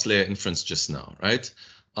the cross-layer inference just now, right?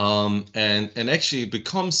 And actually it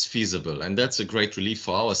becomes feasible, and that's a great relief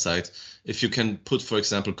for our side, if you can put, for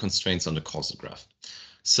example, constraints on the causal graph.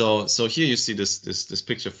 So here you see this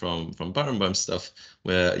picture from Barenboim stuff,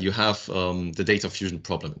 where you have the data fusion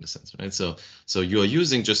problem in a sense, right? So you are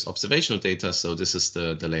using just observational data. So this is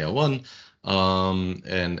the layer 1,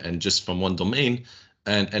 and just from one domain,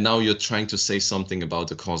 and now you're trying to say something about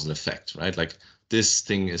the causal effect, right? Like this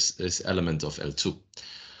thing is element of L2.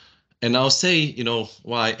 And now say,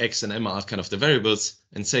 y, x, and m are kind of the variables,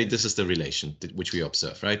 and say this is the relation which we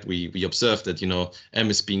observe, right? We observe that, m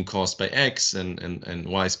is being caused by x and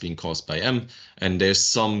y is being caused by m, and there's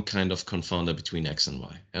some kind of confounder between x and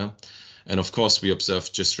y, yeah? And of course, we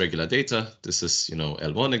observe just regular data. This is,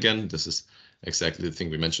 L1 again. This is exactly the thing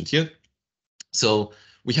we mentioned here. So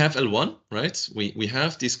we have L1, right? We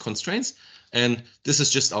have these constraints, and this is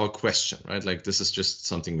just our question, right? Like this is just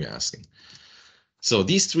something we're asking. So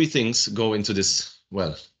these three things go into this,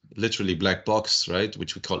 well, literally black box, right,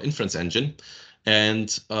 which we call inference engine. And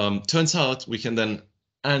turns out we can then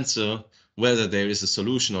answer whether there is a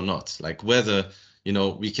solution or not, like whether,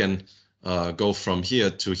 we can go from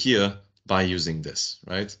here to here by using this,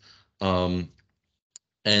 right? And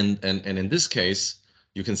in this case,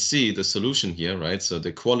 you can see the solution here, right? So the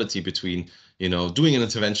equality between, doing an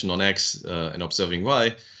intervention on X and observing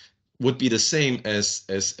Y would be the same as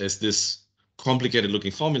this complicated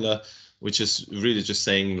looking formula, which is really just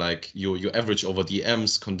saying like you average over the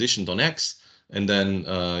m's conditioned on X, and then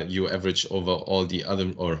you average over all the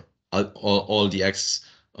other, or all the X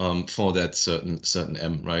for that certain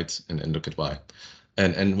m, right? And look at Y.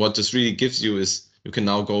 And what this really gives you is you can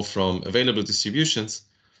now go from available distributions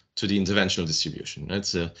to the interventional distribution, right?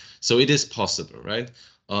 So it is possible, right?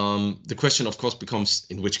 The question, of course, becomes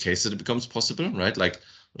in which case it becomes possible, right? Like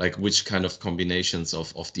which kind of combinations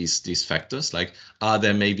of these factors? Like, are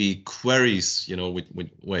there maybe queries,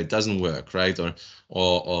 where it doesn't work, right?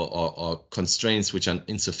 Or constraints which are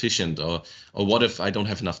insufficient, or what if I don't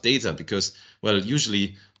have enough data? Because, well,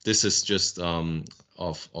 usually this is just of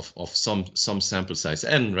some sample size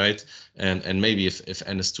n, right? And maybe if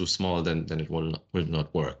n is too small, then it will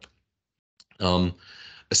not work. A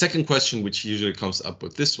second question which usually comes up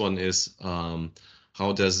with this one is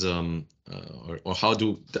how does how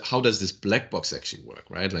does this black box actually work,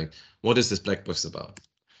 right? Like, what is this black box about?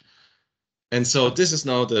 And so this is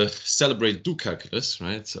now the celebrated do calculus,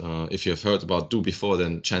 right? If you have heard about do before,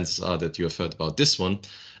 then chances are that you have heard about this one.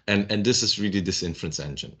 And this is really this inference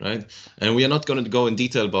engine, right? And we are not going to go in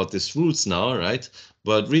detail about these rules now, right?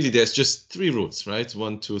 But really, there's just 3 rules, right?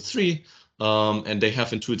 1, 2, 3, and they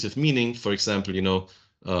have intuitive meaning. For example,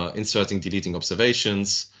 inserting, deleting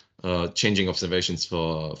observations, changing observations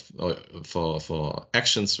for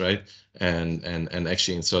actions, right? And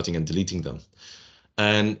actually inserting and deleting them.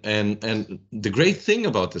 And the great thing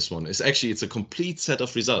about this one is actually it's a complete set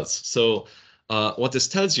of results. So what this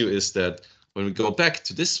tells you is that when we go back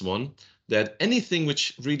to this one, that anything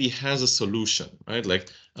which really has a solution, right? Like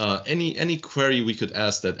any query we could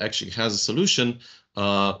ask that actually has a solution,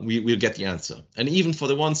 we'll get the answer. And even for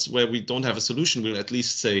the ones where we don't have a solution, we'll at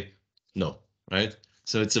least say no, right?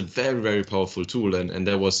 So it's a very, very powerful tool, and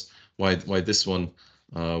that was why this one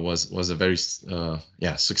was a very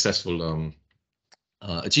successful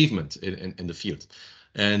achievement in the field.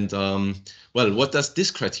 And well, what does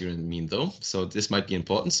this criterion mean though? So this might be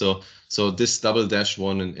important. So this double dash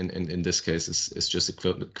one in this case is just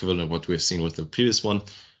equivalent of what we've seen with the previous one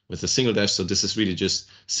with a single dash. So this is really just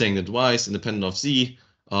saying that y is independent of z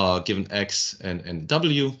given x and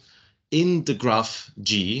w in the graph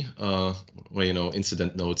G, where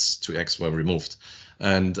incident nodes to x were removed.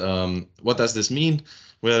 And what does this mean?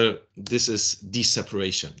 Well, this is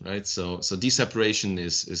deseparation, right? So deseparation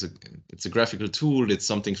it's a graphical tool. It's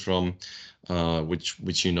something from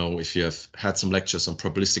which you know, if you have had some lectures on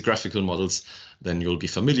probabilistic graphical models, then you'll be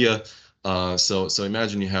familiar. So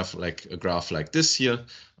imagine you have like a graph like this here,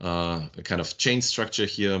 a kind of chain structure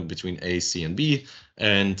here between A, C, and B,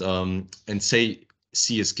 and say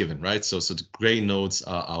C is given, right? So the gray nodes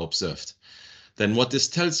are observed. Then what this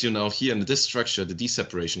tells you now here in this structure, the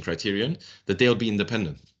deseparation criterion, that they'll be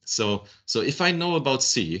independent. So if I know about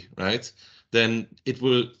C, right, then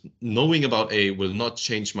knowing about A will not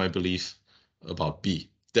change my belief about B.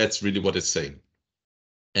 That's really what it's saying.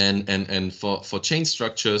 And for chain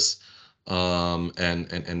structures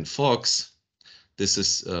and forks, this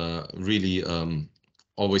is really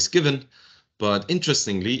always given. But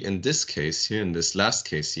interestingly, in this case here, in this last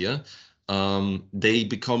case here, they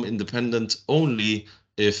become independent only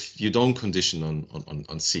if you don't condition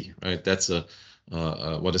on C, right? That's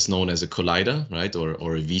what is known as a collider, right,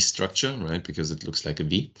 or a V structure, right, because it looks like a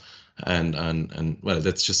V, and well,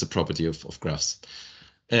 that's just a property of graphs.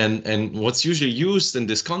 And what's usually used in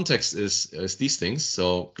this context is these things,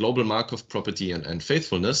 so global Markov property and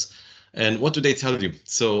faithfulness. And what do they tell you?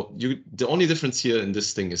 So the only difference here in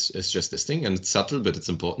this thing is just this thing, and it's subtle, but it's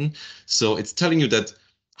important. So it's telling you that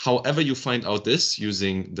however you find out this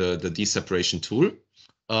using the deseparation tool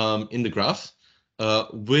in the graph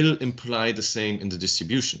will imply the same in the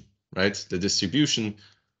distribution, right? The distribution,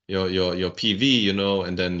 your PV, you know,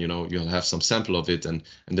 and then, you know, you'll have some sample of it, and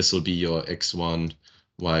this will be your X1,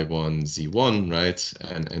 Y1, Z1, right?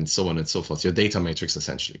 And so on and so forth, your data matrix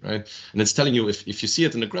essentially, right? And it's telling you if you see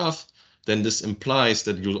it in the graph, then this implies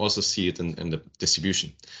that you'll also see it in the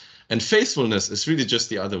distribution. And faithfulness is really just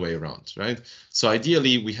the other way around, right? So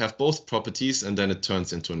ideally, we have both properties, and then it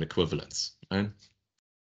turns into an equivalence, right?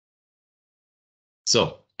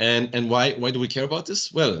 So, and why do we care about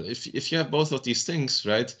this? Well, if you have both of these things,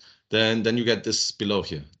 right, then you get this below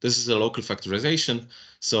here. This is a local factorization.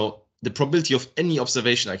 So the probability of any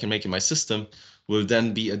observation I can make in my system will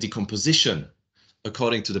then be a decomposition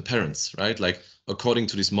according to the parents, right? Like according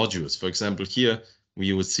to these modules. For example, here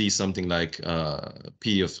we would see something like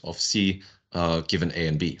P of C given A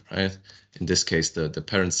and B, right? In this case, the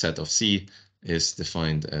parent set of C is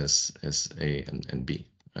defined as A and B,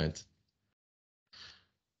 right?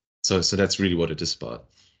 So that's really what it is about.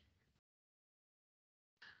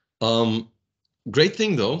 Great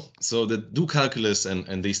thing though. So the do calculus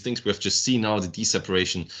and these things we have just seen now, the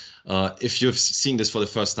deseparation. If you've seen this for the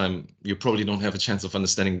first time, you probably don't have a chance of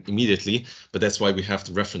understanding immediately, but that's why we have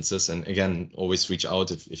the references. And again, always reach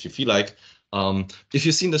out if you feel like. If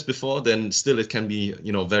you've seen this before, then still it can be,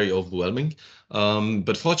 you know, very overwhelming.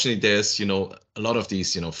 But fortunately, there's, you know, a lot of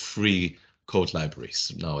these, you know, free code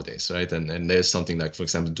libraries nowadays, right? And there's something like, for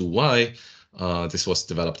example, do Y. This was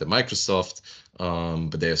developed at Microsoft,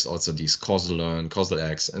 but there's also these causal learn, causal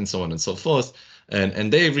X, and so on and so forth.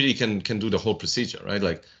 And they really can do the whole procedure, right?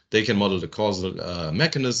 Like they can model the causal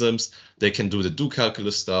mechanisms, they can do the do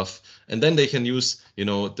calculus stuff, and then they can use, you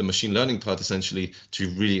know, the machine learning part essentially to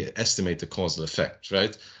really estimate the causal effect,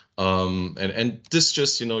 right? And this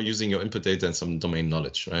just, you know, using your input data and some domain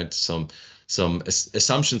knowledge, right? Some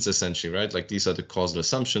assumptions essentially, right? Like these are the causal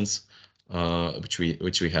assumptions which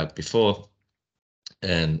we had before.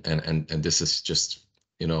 And this is just,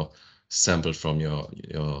 you know, sampled from your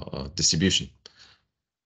distribution.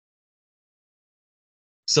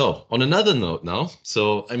 So on another note now,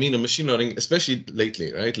 so I mean, in machine learning, especially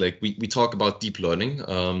lately, right? Like we talk about deep learning,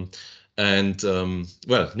 well,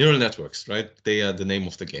 neural networks, right? They are the name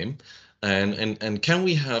of the game. And can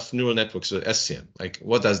we have neural networks with SCM? Like,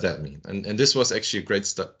 what does that mean? And this was actually a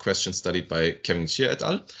great question studied by Kevin Chia et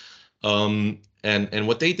al. And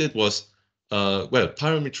what they did was, well,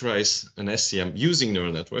 parameterize an SCM using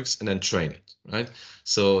neural networks and then train it, right?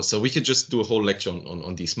 So we could just do a whole lecture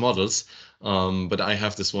on these models, but I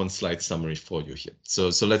have this one slide summary for you here.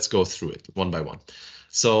 So let's go through it one by one.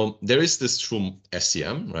 So there is this true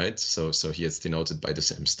SCM, right? So here it's denoted by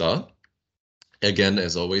this M star. Again,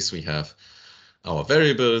 as always, we have our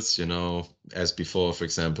variables, you know, as before, for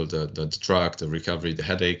example, the drug, the recovery, the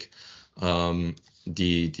headache,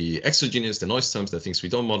 the exogenous, the noise terms, the things we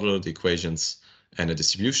don't model, the equations, and the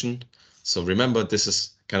distribution. So remember, this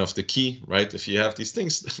is kind of the key, right? If you have these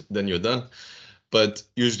things, then you're done. But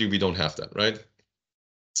usually we don't have that, right?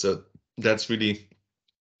 So that's really,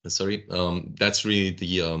 sorry, that's really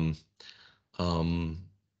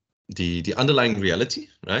the underlying reality,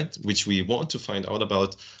 right? Which we want to find out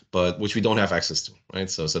about, but which we don't have access to, right?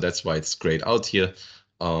 So that's why it's grayed out here.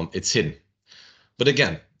 It's hidden. But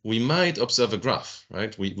again, we might observe a graph,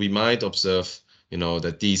 right? We might observe, you know,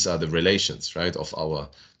 that these are the relations, right, of our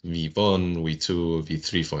V1, V2,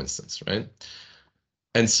 V3, for instance, right?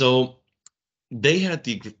 And so they had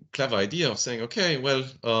the clever idea of saying, okay, well,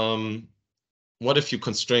 what if you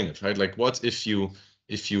constrain it, right? Like, what if you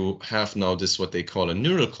have now this, what they call a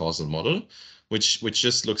neural causal model, which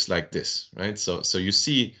just looks like this, right? So you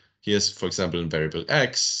see here's, for example, variable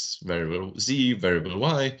X, variable Z, variable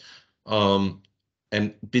Y,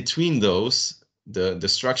 and between those, the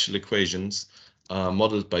structural equations are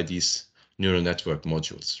modeled by these neural network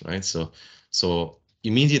modules, right? So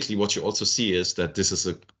immediately what you also see is that this is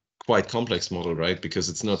a quite complex model, right? Because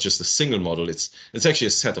it's not just a single model, it's actually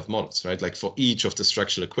a set of models, right? Like for each of the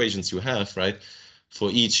structural equations you have, right? For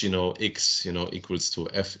each, you know, x, you know, equals to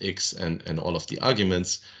fx and all of the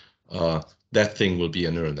arguments, that thing will be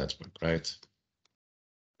a neural network, right?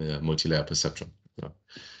 Multi-layer perceptron.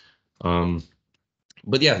 Yeah.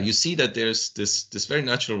 But yeah, you see that there's this very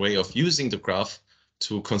natural way of using the graph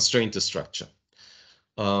to constrain the structure.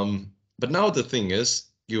 But now the thing is,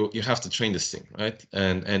 you have to train this thing, right?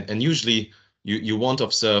 And usually you won't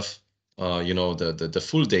observe, you know, the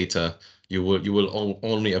full data. You will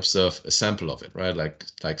only observe a sample of it, right?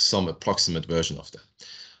 Like some approximate version of that.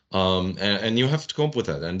 And you have to come up with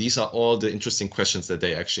that. And these are all the interesting questions that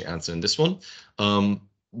they actually answer in this one.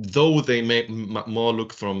 Though they may more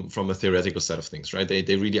look from a theoretical set of things, right?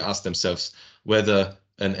 They really ask themselves whether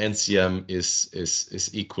an NCM is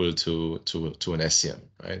equal to an SCM,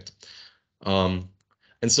 right?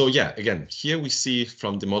 And so yeah, again, here we see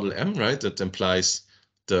from the model M, right, that implies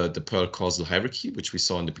the Pearl causal hierarchy, which we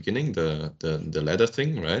saw in the beginning, the ladder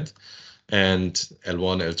thing, right? And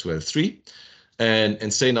L1, L2, L3.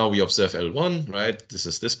 And say now we observe L1, right? This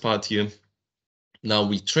is this part here. Now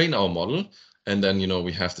we train our model, and then, you know,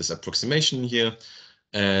 we have this approximation here.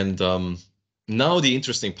 And now the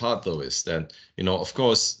interesting part, though, is that, you know, of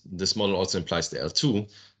course, this model also implies the L2.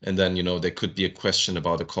 And then, you know, there could be a question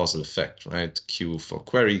about a causal effect, right? Q for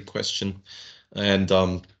query question. And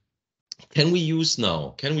can we use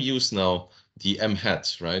now the M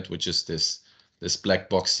hat, right? Which is this black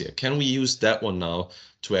box here. Can we use that one now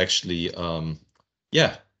to actually,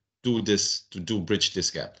 yeah, bridge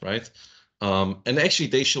this gap, right? And actually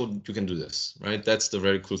they showed you can do this, right? That's the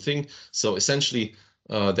very cool thing. So essentially,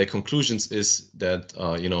 their conclusions is that,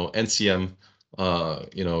 you know, NCM,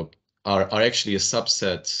 you know, are actually a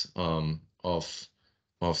subset of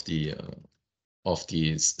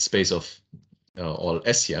the space of all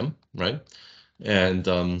SCM, right?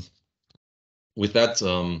 And with that,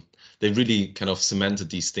 they really kind of cemented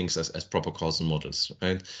these things as proper causal models,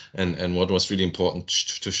 right? And what was really important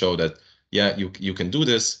to show that, yeah, you can do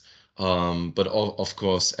this, but of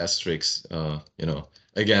course, asterisks, you know,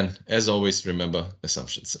 again, as always, remember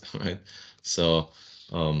assumptions, right? So,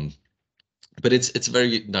 but it's a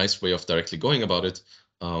very nice way of directly going about it,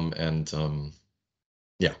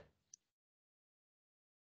 yeah,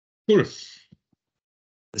 cool.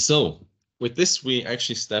 So with this, we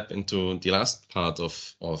actually step into the last part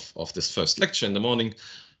of this first lecture in the morning,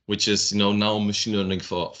 which is, you know, now machine learning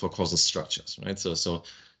for causal structures, right? So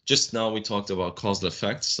just now we talked about causal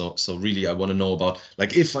effects. So really, I want to know about,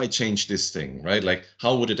 like, if I change this thing, right? Like,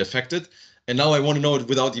 how would it affect it? And now I want to know it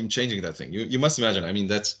without even changing that thing. You must imagine, I mean,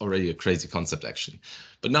 that's already a crazy concept, actually.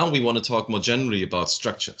 But now we want to talk more generally about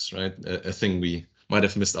structures, right? A thing we might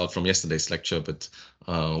have missed out from yesterday's lecture, but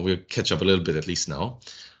we'll catch up a little bit at least now.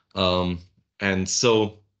 And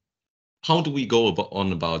so how do we go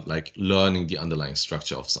about like learning the underlying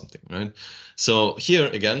structure of something, right? So here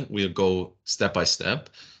again, we'll go step by step.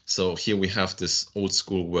 So here we have this old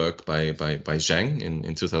school work by Zhang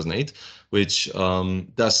in 2008, which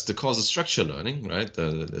does the causal structure learning, right?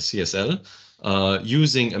 The CSL,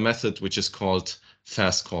 using a method which is called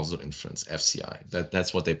fast causal inference, FCI.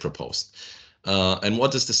 That's what they proposed. And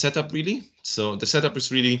what is the setup really? So the setup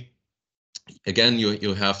is really, again,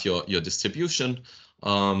 you have your distribution,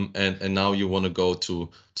 and now you want to go to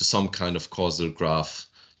some kind of causal graph,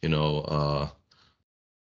 you know,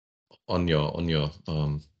 on your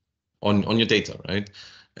data, right?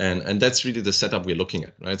 And that's really the setup we're looking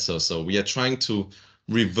at, right? So we are trying to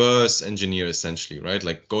reverse engineer essentially, right?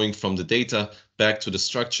 Like going from the data back to the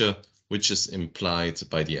structure, which is implied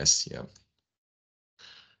by the SCM.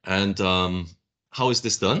 And how is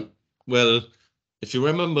this done? Well, if you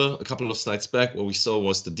remember a couple of slides back, what we saw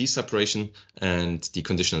was the D-separation and the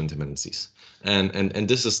conditional interdependencies. And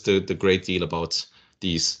this is the great deal about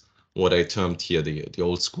these, what I termed here, the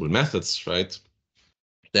old school methods, right?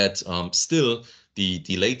 That still the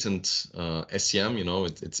latent SCM, you know,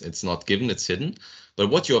 it's not given, it's hidden. But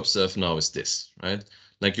what you observe now is this, right?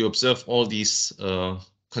 Like you observe all these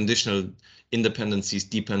conditional independencies,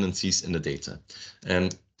 dependencies in the data.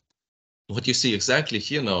 And what you see exactly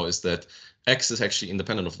here now is that X is actually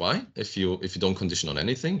independent of Y if you don't condition on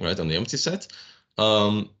anything, right, on the empty set,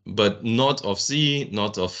 but not of Z,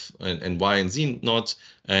 not of and Y and Z not,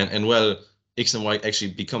 and well, X and Y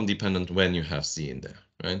actually become dependent when you have Z in there,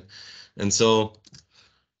 right? And so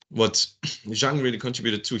what Zhang really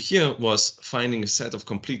contributed to here was finding a set of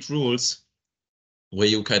complete rules where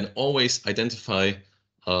you can always identify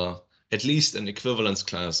at least an equivalence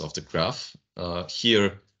class of the graph.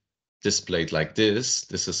 Here displayed like this.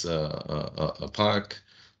 This is a park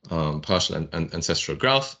partial and ancestral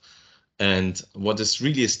graph. And what this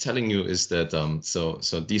really is telling you is that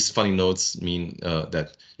so these funny nodes mean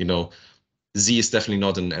that, you know, Z is definitely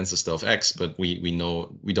not an ancestor of X, but we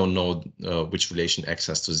don't know which relation X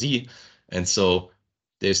has to Z, and so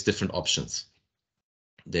there's different options.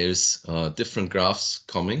 There's different graphs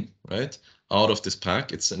coming right out of this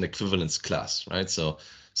pack. It's an equivalence class, right? So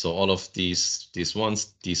all of these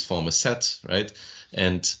ones, these form a set, right?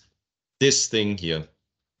 And this thing here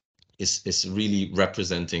is really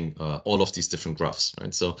representing all of these different graphs,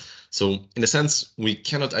 right? So in a sense, we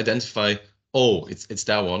cannot identify, oh, it's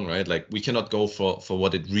that one, right? Like we cannot go for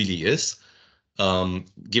what it really is,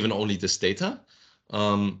 given only this data.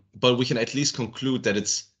 But we can at least conclude that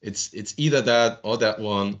it's either that or that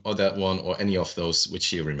one or that one or any of those which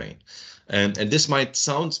here remain. And this might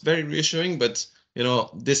sound very reassuring, but you know,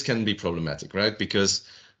 this can be problematic, right? Because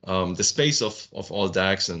the space of all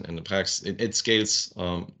DAGs and the packs, it scales,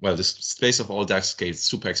 well, the space of all DAGs scales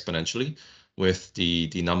super exponentially with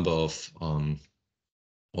the number of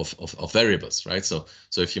variables, right? So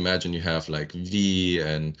if you imagine you have like V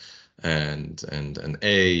and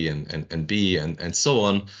A and B and so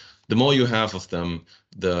on, the more you have of them,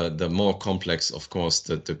 the more complex, of course,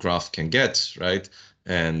 the graph can get, right?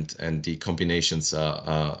 And the combinations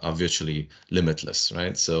are virtually limitless,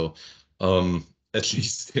 right? So at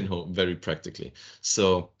least, you know, very practically.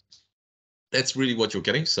 So that's really what you're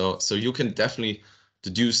getting. So you can definitely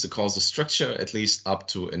deduce the causal structure at least up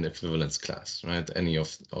to an equivalence class, right? Any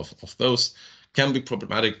of those can be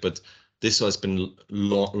problematic, but this has been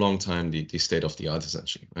long time the state of the art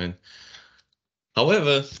essentially, right?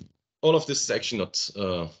 However, all of this is actually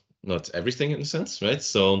not everything in a sense, right?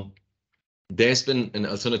 So there's been an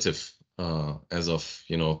alternative as of,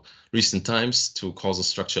 you know, recent times to causal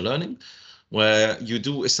structure learning, where you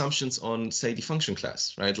do assumptions on, say, the function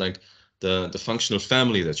class, right? Like the functional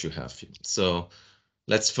family that you have here. So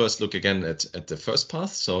let's first look again at the first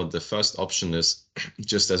path. So the first option is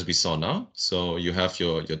just as we saw now. So you have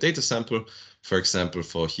your data sample, for example,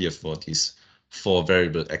 for these 4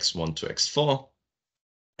 variable x1 to x4,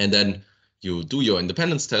 and then you do your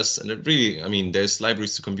independence tests. And it really, I mean, there's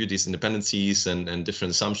libraries to compute these independencies and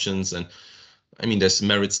different assumptions. And I mean, there's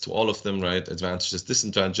merits to all of them, right? Advantages,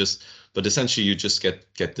 disadvantages, but essentially you just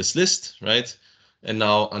get this list, right? And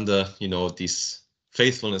now under, you know, these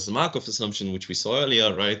faithfulness and Markov assumption, which we saw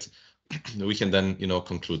earlier, right? We can then, you know,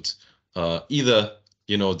 conclude either,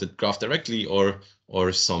 you know, the graph directly or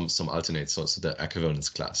some alternates, so the equivalence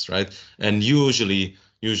class, right? And usually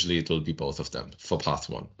it will be both of them for path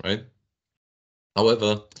 1, right?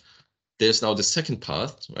 However, there's now the second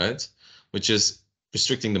path, right? Which is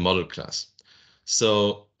restricting the model class.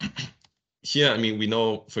 So here, I mean, we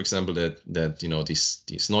know, for example, that you know, these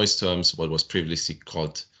noise terms, what was previously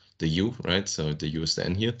called the U, right? So the U is the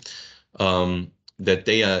N here, that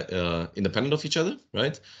they are independent of each other,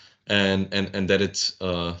 right? And that it's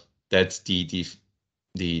that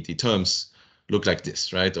the terms look like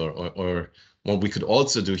this, right? Or what we could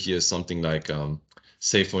also do here is something like,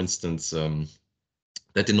 say, for instance,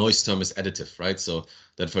 that the noise term is additive, right? So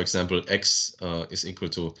that, for example, X is equal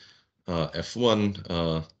to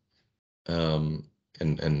F1,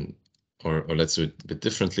 or let's do it a bit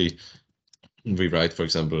differently. We write, for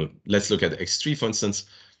example, let's look at X3, for instance,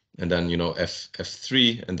 and then, you know,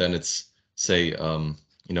 F3, and then it's, say, you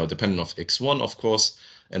know, dependent of X1, of course,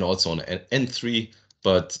 and also on N3,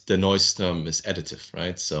 but the noise term is additive,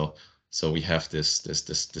 right? So we have this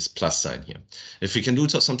plus sign here. If we can do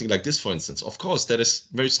something like this, for instance, of course, that is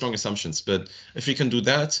very strong assumptions, but if we can do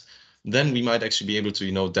that, then we might actually be able to,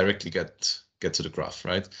 you know, directly get to the graph,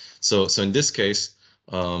 right? So in this case,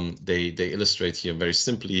 they illustrate here very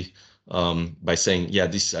simply by saying, yeah,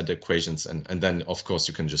 these are the equations, and then of course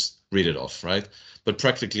you can just read it off, right? But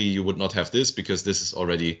practically you would not have this because this is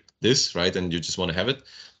already this, right? And you just want to have it,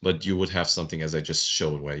 but you would have something as I just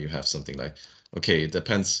showed, where you have something like, okay, it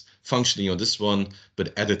depends functionally on this one,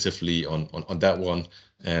 but additively on that one,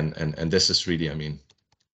 and this is really, I mean,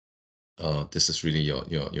 this is really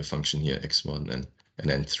your function here, x1 and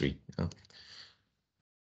n3. Yeah?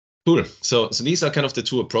 Cool. So these are kind of the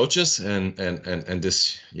two approaches, and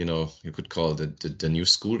this, you could call the new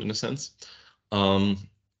school in a sense. And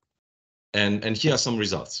here are some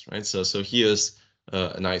results, right? So here's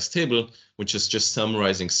a nice table which is just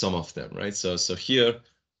summarizing some of them, right? So here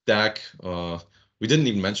DAG, we didn't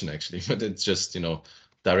even mention actually, but it's just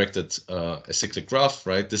directed acyclic graph,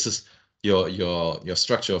 right? This is your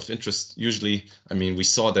structure of interest. Usually, I mean, we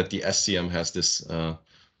saw that the SCM has this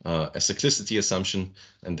acyclicity assumption,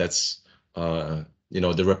 and that's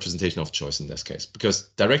the representation of choice in this case. Because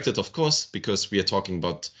directed, of course, because we are talking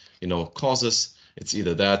about causes. It's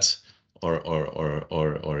either that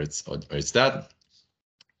or it's that,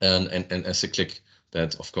 and acyclic,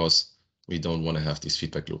 that of course we don't want to have these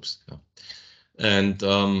feedback loops. Yeah. And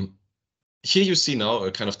here you see now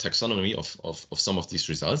a kind of taxonomy of some of these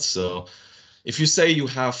results. So if you say you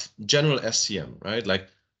have general SCM, right, like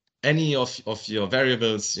any of your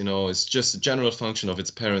variables, is just a general function of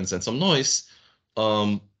its parents and some noise,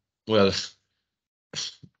 well,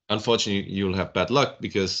 unfortunately, you'll have bad luck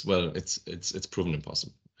because, well, it's proven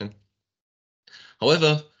impossible. Okay?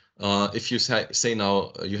 However, if you say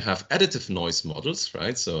now you have additive noise models,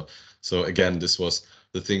 right? So again, this was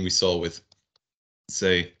the thing we saw with,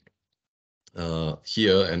 say,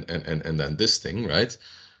 here and then this thing, right?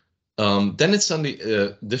 Then it's suddenly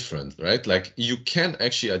different, right? Like you can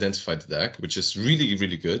actually identify the DAG, which is really,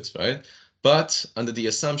 really good, right? But under the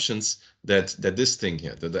assumptions that this thing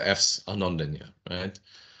here, that the Fs are nonlinear, right?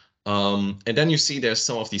 And then you see there's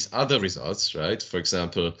some of these other results, right? For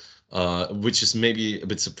example, which is maybe a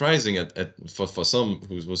bit surprising for some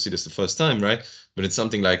who will see this the first time, right? But it's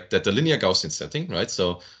something like that the linear Gaussian setting, right?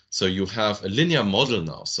 So you have a linear model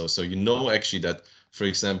now. So actually that, for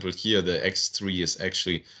example, here the x3 is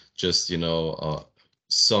actually just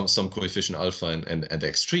some coefficient alpha and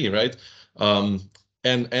x3, right?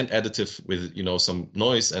 And additive with some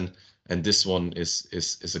noise, and this one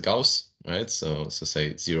is a Gauss, right? So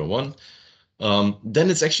say 0, 1. Then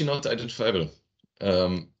it's actually not identifiable.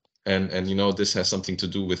 And this has something to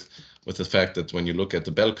do with the fact that when you look at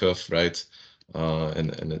the bell curve, right,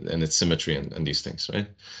 and its symmetry and these things, right?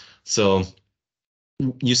 So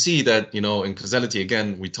you see that in causality,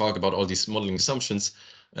 again, we talk about all these modeling assumptions,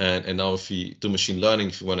 and now if we do machine learning,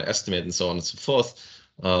 if you want to estimate and so on and so forth,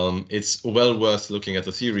 it's well worth looking at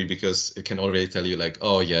the theory, because it can already tell you like,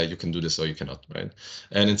 oh yeah, you can do this or you cannot, right?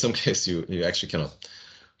 And in some cases you actually cannot.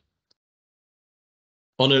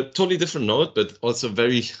 On a totally different note, but also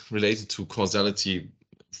very related to causality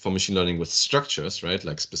for machine learning with structures, right?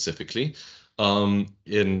 Like specifically, in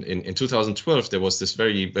 2012, there was this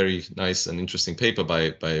very, very nice and interesting paper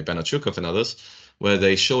by Bernard Chirkov and others, where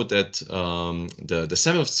they showed that the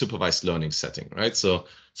semi-supervised learning setting, right? So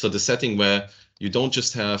the setting where you don't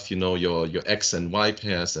just have your X and Y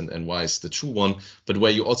pairs and Y is the true one, but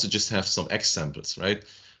where you also just have some X samples, right?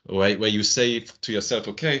 Where you say to yourself,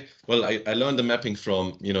 okay, well, I learned the mapping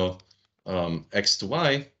from X to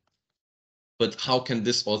Y, but how can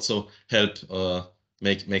this also help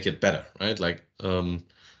make it better, right? Like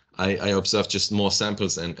I observe just more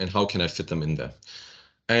samples, and how can I fit them in there?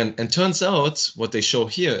 And turns out what they show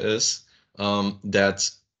here is that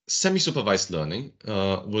semi-supervised learning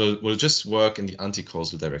will just work in the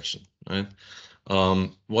anti-causal direction, right?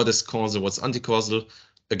 What is causal? What's anti-causal?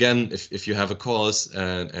 Again, if you have a cause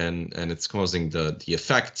and it's causing the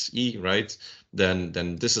effect E, right? Then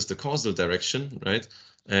this is the causal direction, right?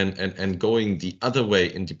 And going the other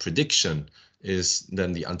way in the prediction is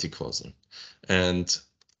then the anti-causal. And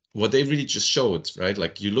what they really just showed, right?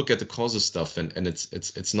 Like you look at the causal stuff and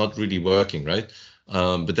it's not really working, right?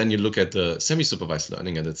 But then you look at the semi-supervised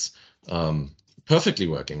learning and it's perfectly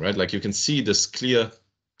working, right? Like you can see this clear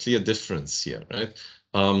difference here, right?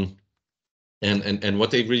 And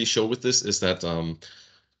what they really show with this is that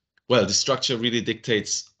well, the structure really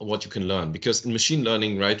dictates what you can learn, because in machine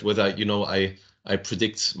learning, right, whether I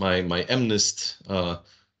predict my MNIST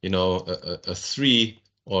a 3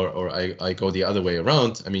 or I go the other way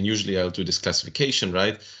around. I mean, usually I'll do this classification,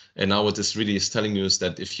 right? And now what this really is telling you is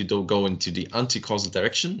that if you don't go into the anti-causal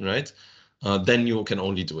direction, right, then you can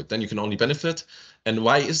only do it. Then you can only benefit. And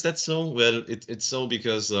why is that so? Well, it's so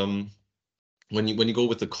because when you go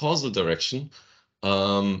with the causal direction,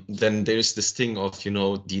 then there's this thing of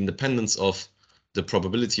the independence of the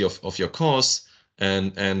probability of your cause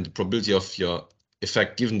and the probability of your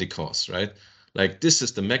effect given the cause, right? Like this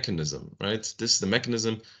is the mechanism, right? This is the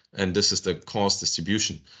mechanism, and this is the cause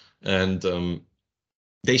distribution, and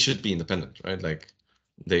they should be independent, right? Like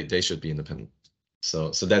they should be independent.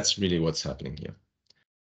 So that's really what's happening here.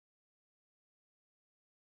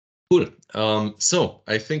 Cool. So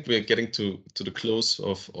I think we're getting to the close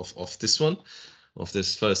of this one.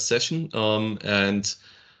 this first session. And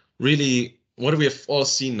really, what we have all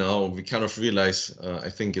seen now, we kind of realize, I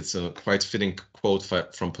think it's a quite fitting quote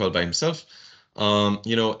from Pearl by himself.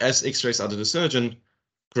 You know, as X-rays are to the surgeon,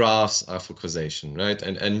 graphs are for causation, right?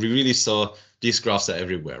 And we really saw these graphs are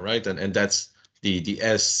everywhere, right? And that's the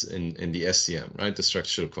S in the SCM, right? The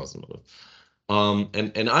structural causal model.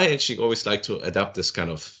 And I actually always like to adapt this kind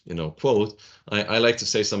of, you know, quote. I like to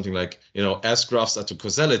say something like, you know, as graphs are to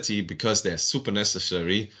causality because they're super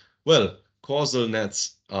necessary, well, causal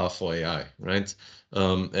nets are for AI, right?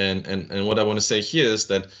 And what I want to say here is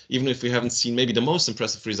that even if we haven't seen maybe the most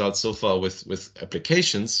impressive results so far with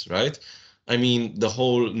applications, right? I mean, the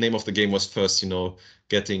whole name of the game was first, you know,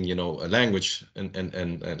 getting, you know, a language and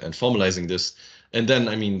formalizing this. And then,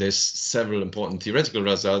 I mean, there's several important theoretical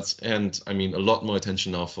results, and I mean, a lot more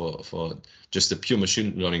attention now for just the pure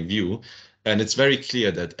machine learning view. And it's very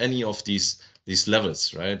clear that any of these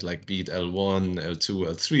levels, right, like be it L1, L2,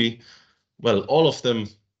 L3, well, all of them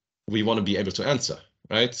we want to be able to answer,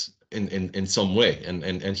 right, in some way.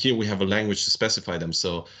 And here we have a language to specify them.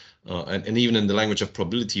 So, and even in the language of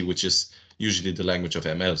probability, which is usually the language of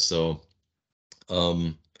ML. So,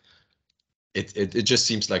 it just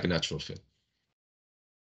seems like a natural fit.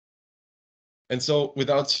 And so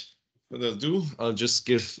without further ado, I'll just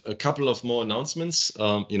give a couple of more announcements,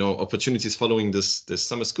 you know, opportunities following this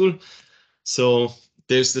summer school. So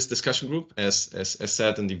there's this discussion group, as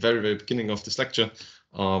said in the very beginning of this lecture.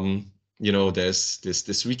 You know, there's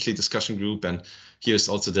this weekly discussion group, and here's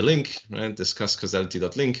also the link, right?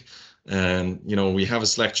 Discusscausality.link. And, you know, we have a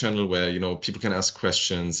Slack channel where, you know, people can ask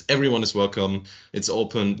questions. Everyone is welcome. It's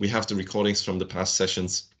open. We have the recordings from the past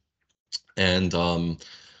sessions. And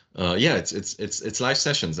yeah, it's live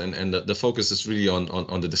sessions, and the focus is really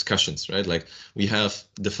on the discussions, right? Like we have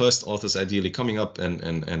the first authors ideally coming up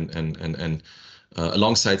and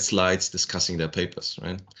alongside slides discussing their papers,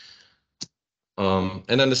 right?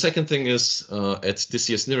 And then the second thing is at this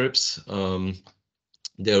year's NeurIPS,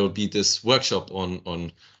 there will be this workshop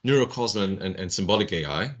on neurocausal and symbolic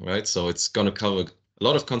AI, right? So it's going to cover a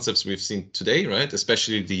lot of concepts we've seen today, right?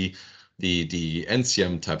 Especially the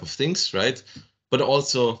NCM type of things, right? But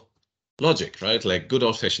also logic, right? Like good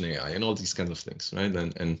old-fashioned AI and all these kinds of things, right?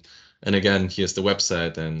 And again, here's the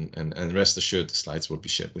website, and rest assured, the slides will be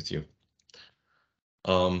shared with you.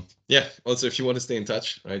 Yeah. Also, if you want to stay in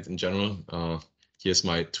touch, right? In general, here's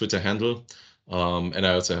my Twitter handle, and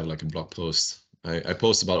I also have like a blog post. I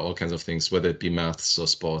post about all kinds of things, whether it be maths or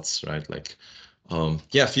sports, right? Like,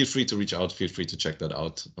 yeah, feel free to reach out. Feel free to check that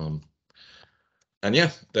out. And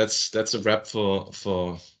yeah, that's a wrap for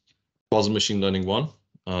Causal Machine Learning 1.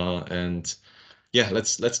 And yeah,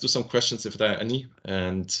 let's do some questions if there are any,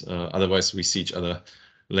 and otherwise we see each other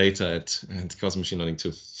later at Causal Machine Learning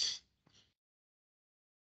 2.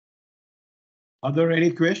 Are there any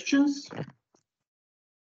questions?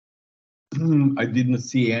 I didn't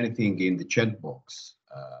see anything in the chat box.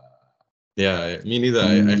 Yeah, me neither.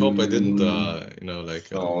 I hope I didn't, you know, like.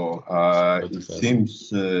 So it seems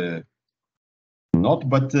not,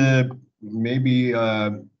 but maybe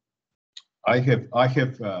I have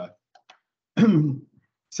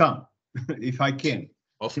some, if I can.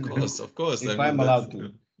 Of course. If I'm allowed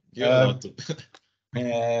to. You're allowed to.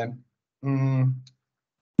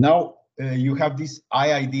 Now you have this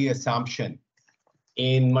IID assumption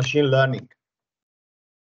in machine learning.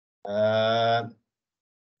 How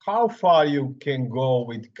far you can go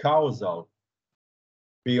with causal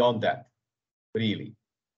beyond that, really?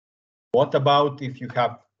 What about if you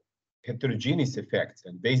have heterogeneous effects?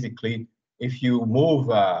 And basically, if you move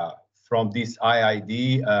from this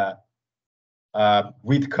IID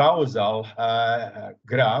with causal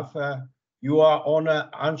graph, you are on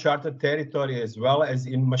uncharted territory as well as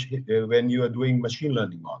in when you are doing machine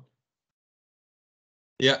learning model.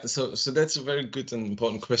 Yeah, so that's a very good and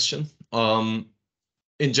important question. In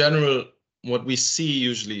general, what we see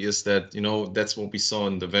usually is that, you know, that's what we saw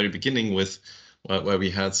in the very beginning with where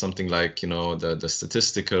we had something like, you know, the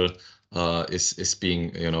statistical is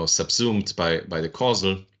being, you know, subsumed by the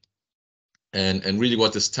causal, and really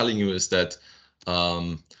what it's telling you is that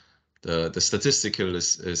the statistical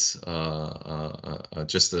is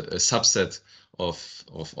just a subset of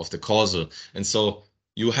the causal, and so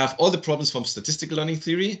you have all the problems from statistical learning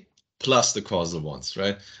theory plus the causal ones,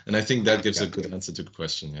 right? And I think that gives a good answer to the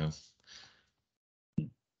question. Yeah.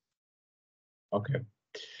 Okay.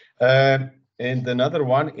 And another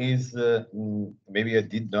one is maybe I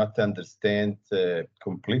did not understand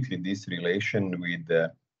completely this relation with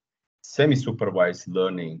semi-supervised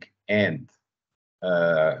learning and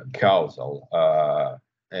causal or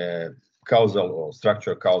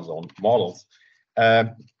structural causal models.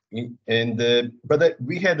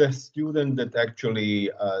 we had a student that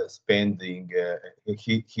actually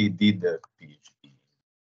he did a PhD,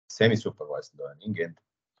 semi-supervised learning,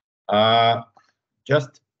 and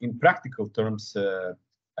just in practical terms,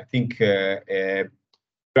 I think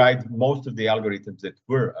tried most of the algorithms that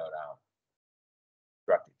were around,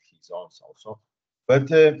 practiced his own also, but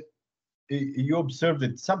you observe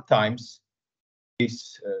that sometimes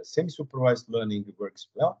this semi-supervised learning works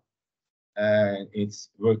well, and it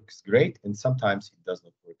works great, and sometimes it does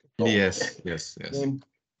not work at all. Yes.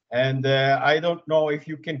 And I don't know if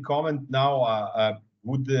you can comment now.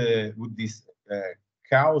 Would these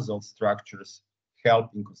causal structures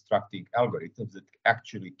help in constructing algorithms that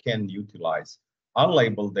actually can utilize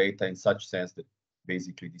unlabeled data in such sense that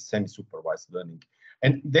basically the semi-supervised learning,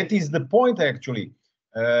 and that is the point actually.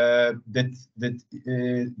 This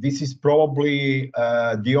is probably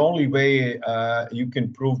the only way you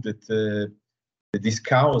can prove that this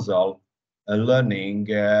causal learning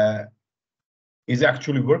is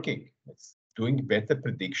actually working. It's doing better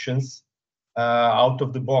predictions out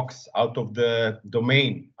of the box, out of the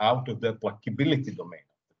domain, out of the applicability domain.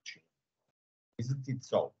 Isn't it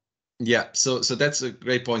so? Yeah, so that's a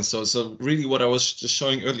great point. So really, what I was just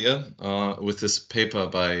showing earlier with this paper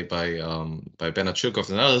by Bernard Chirkov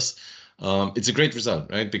and others, it's a great result,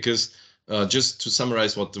 right? Because just to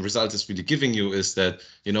summarize, what the result is really giving you is that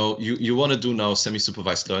you want to do now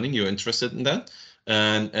semi-supervised learning. You're interested in that,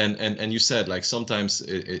 and you said like sometimes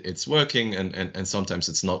it's working and sometimes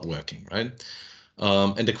it's not working, right?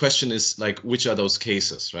 And the question is like, which are those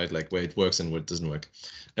cases, right? Like where it works and where it doesn't work.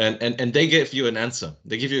 And they gave you an answer.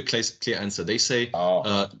 They give you a clear answer. They say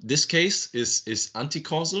this case is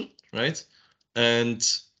anti-causal, right? And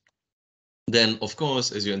then, of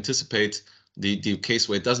course, as you anticipate, the case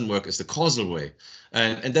where it doesn't work is the causal way.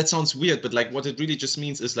 And that sounds weird, but like what it really just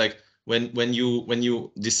means is like when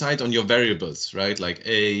you decide on your variables, right? Like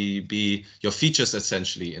A, B, your features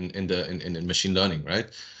essentially in machine learning, right?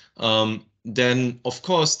 Then of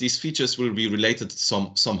course these features will be related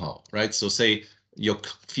somehow, right? So say your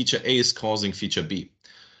feature A is causing feature B.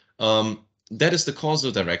 That is the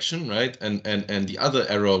causal direction, right? And the other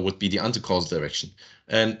arrow would be the anti-causal direction.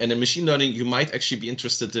 And in machine learning, you might actually be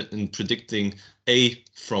interested in predicting A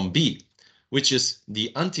from B, which is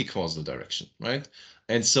the anti-causal direction, right?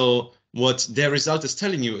 And so what their result is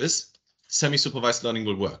telling you is semi-supervised learning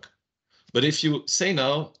will work. But if you say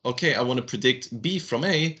now, okay, I want to predict B from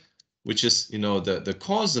A, which is the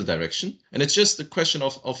causal direction, and it's just a question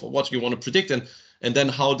of what you want to predict and then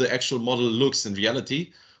how the actual model looks in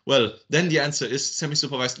reality, well, then the answer is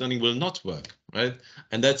semi-supervised learning will not work, right?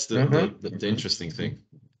 And that's the interesting thing.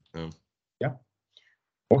 Yeah.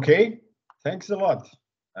 Okay. Thanks a lot.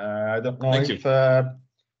 I don't know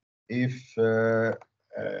if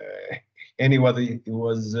anybody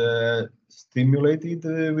was stimulated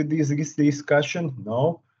with this discussion.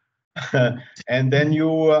 No. And then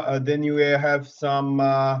you have some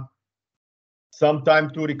time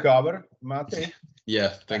to recover, Mate.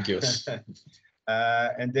 Yeah. Thank you.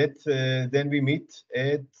 And that then we meet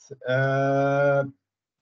at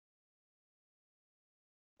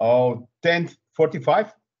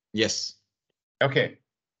 10:45. Yes. Okay.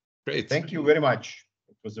 Great. Thank you very much.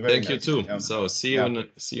 It was very nice. Thank you too. So see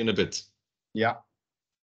you in a bit. Yeah.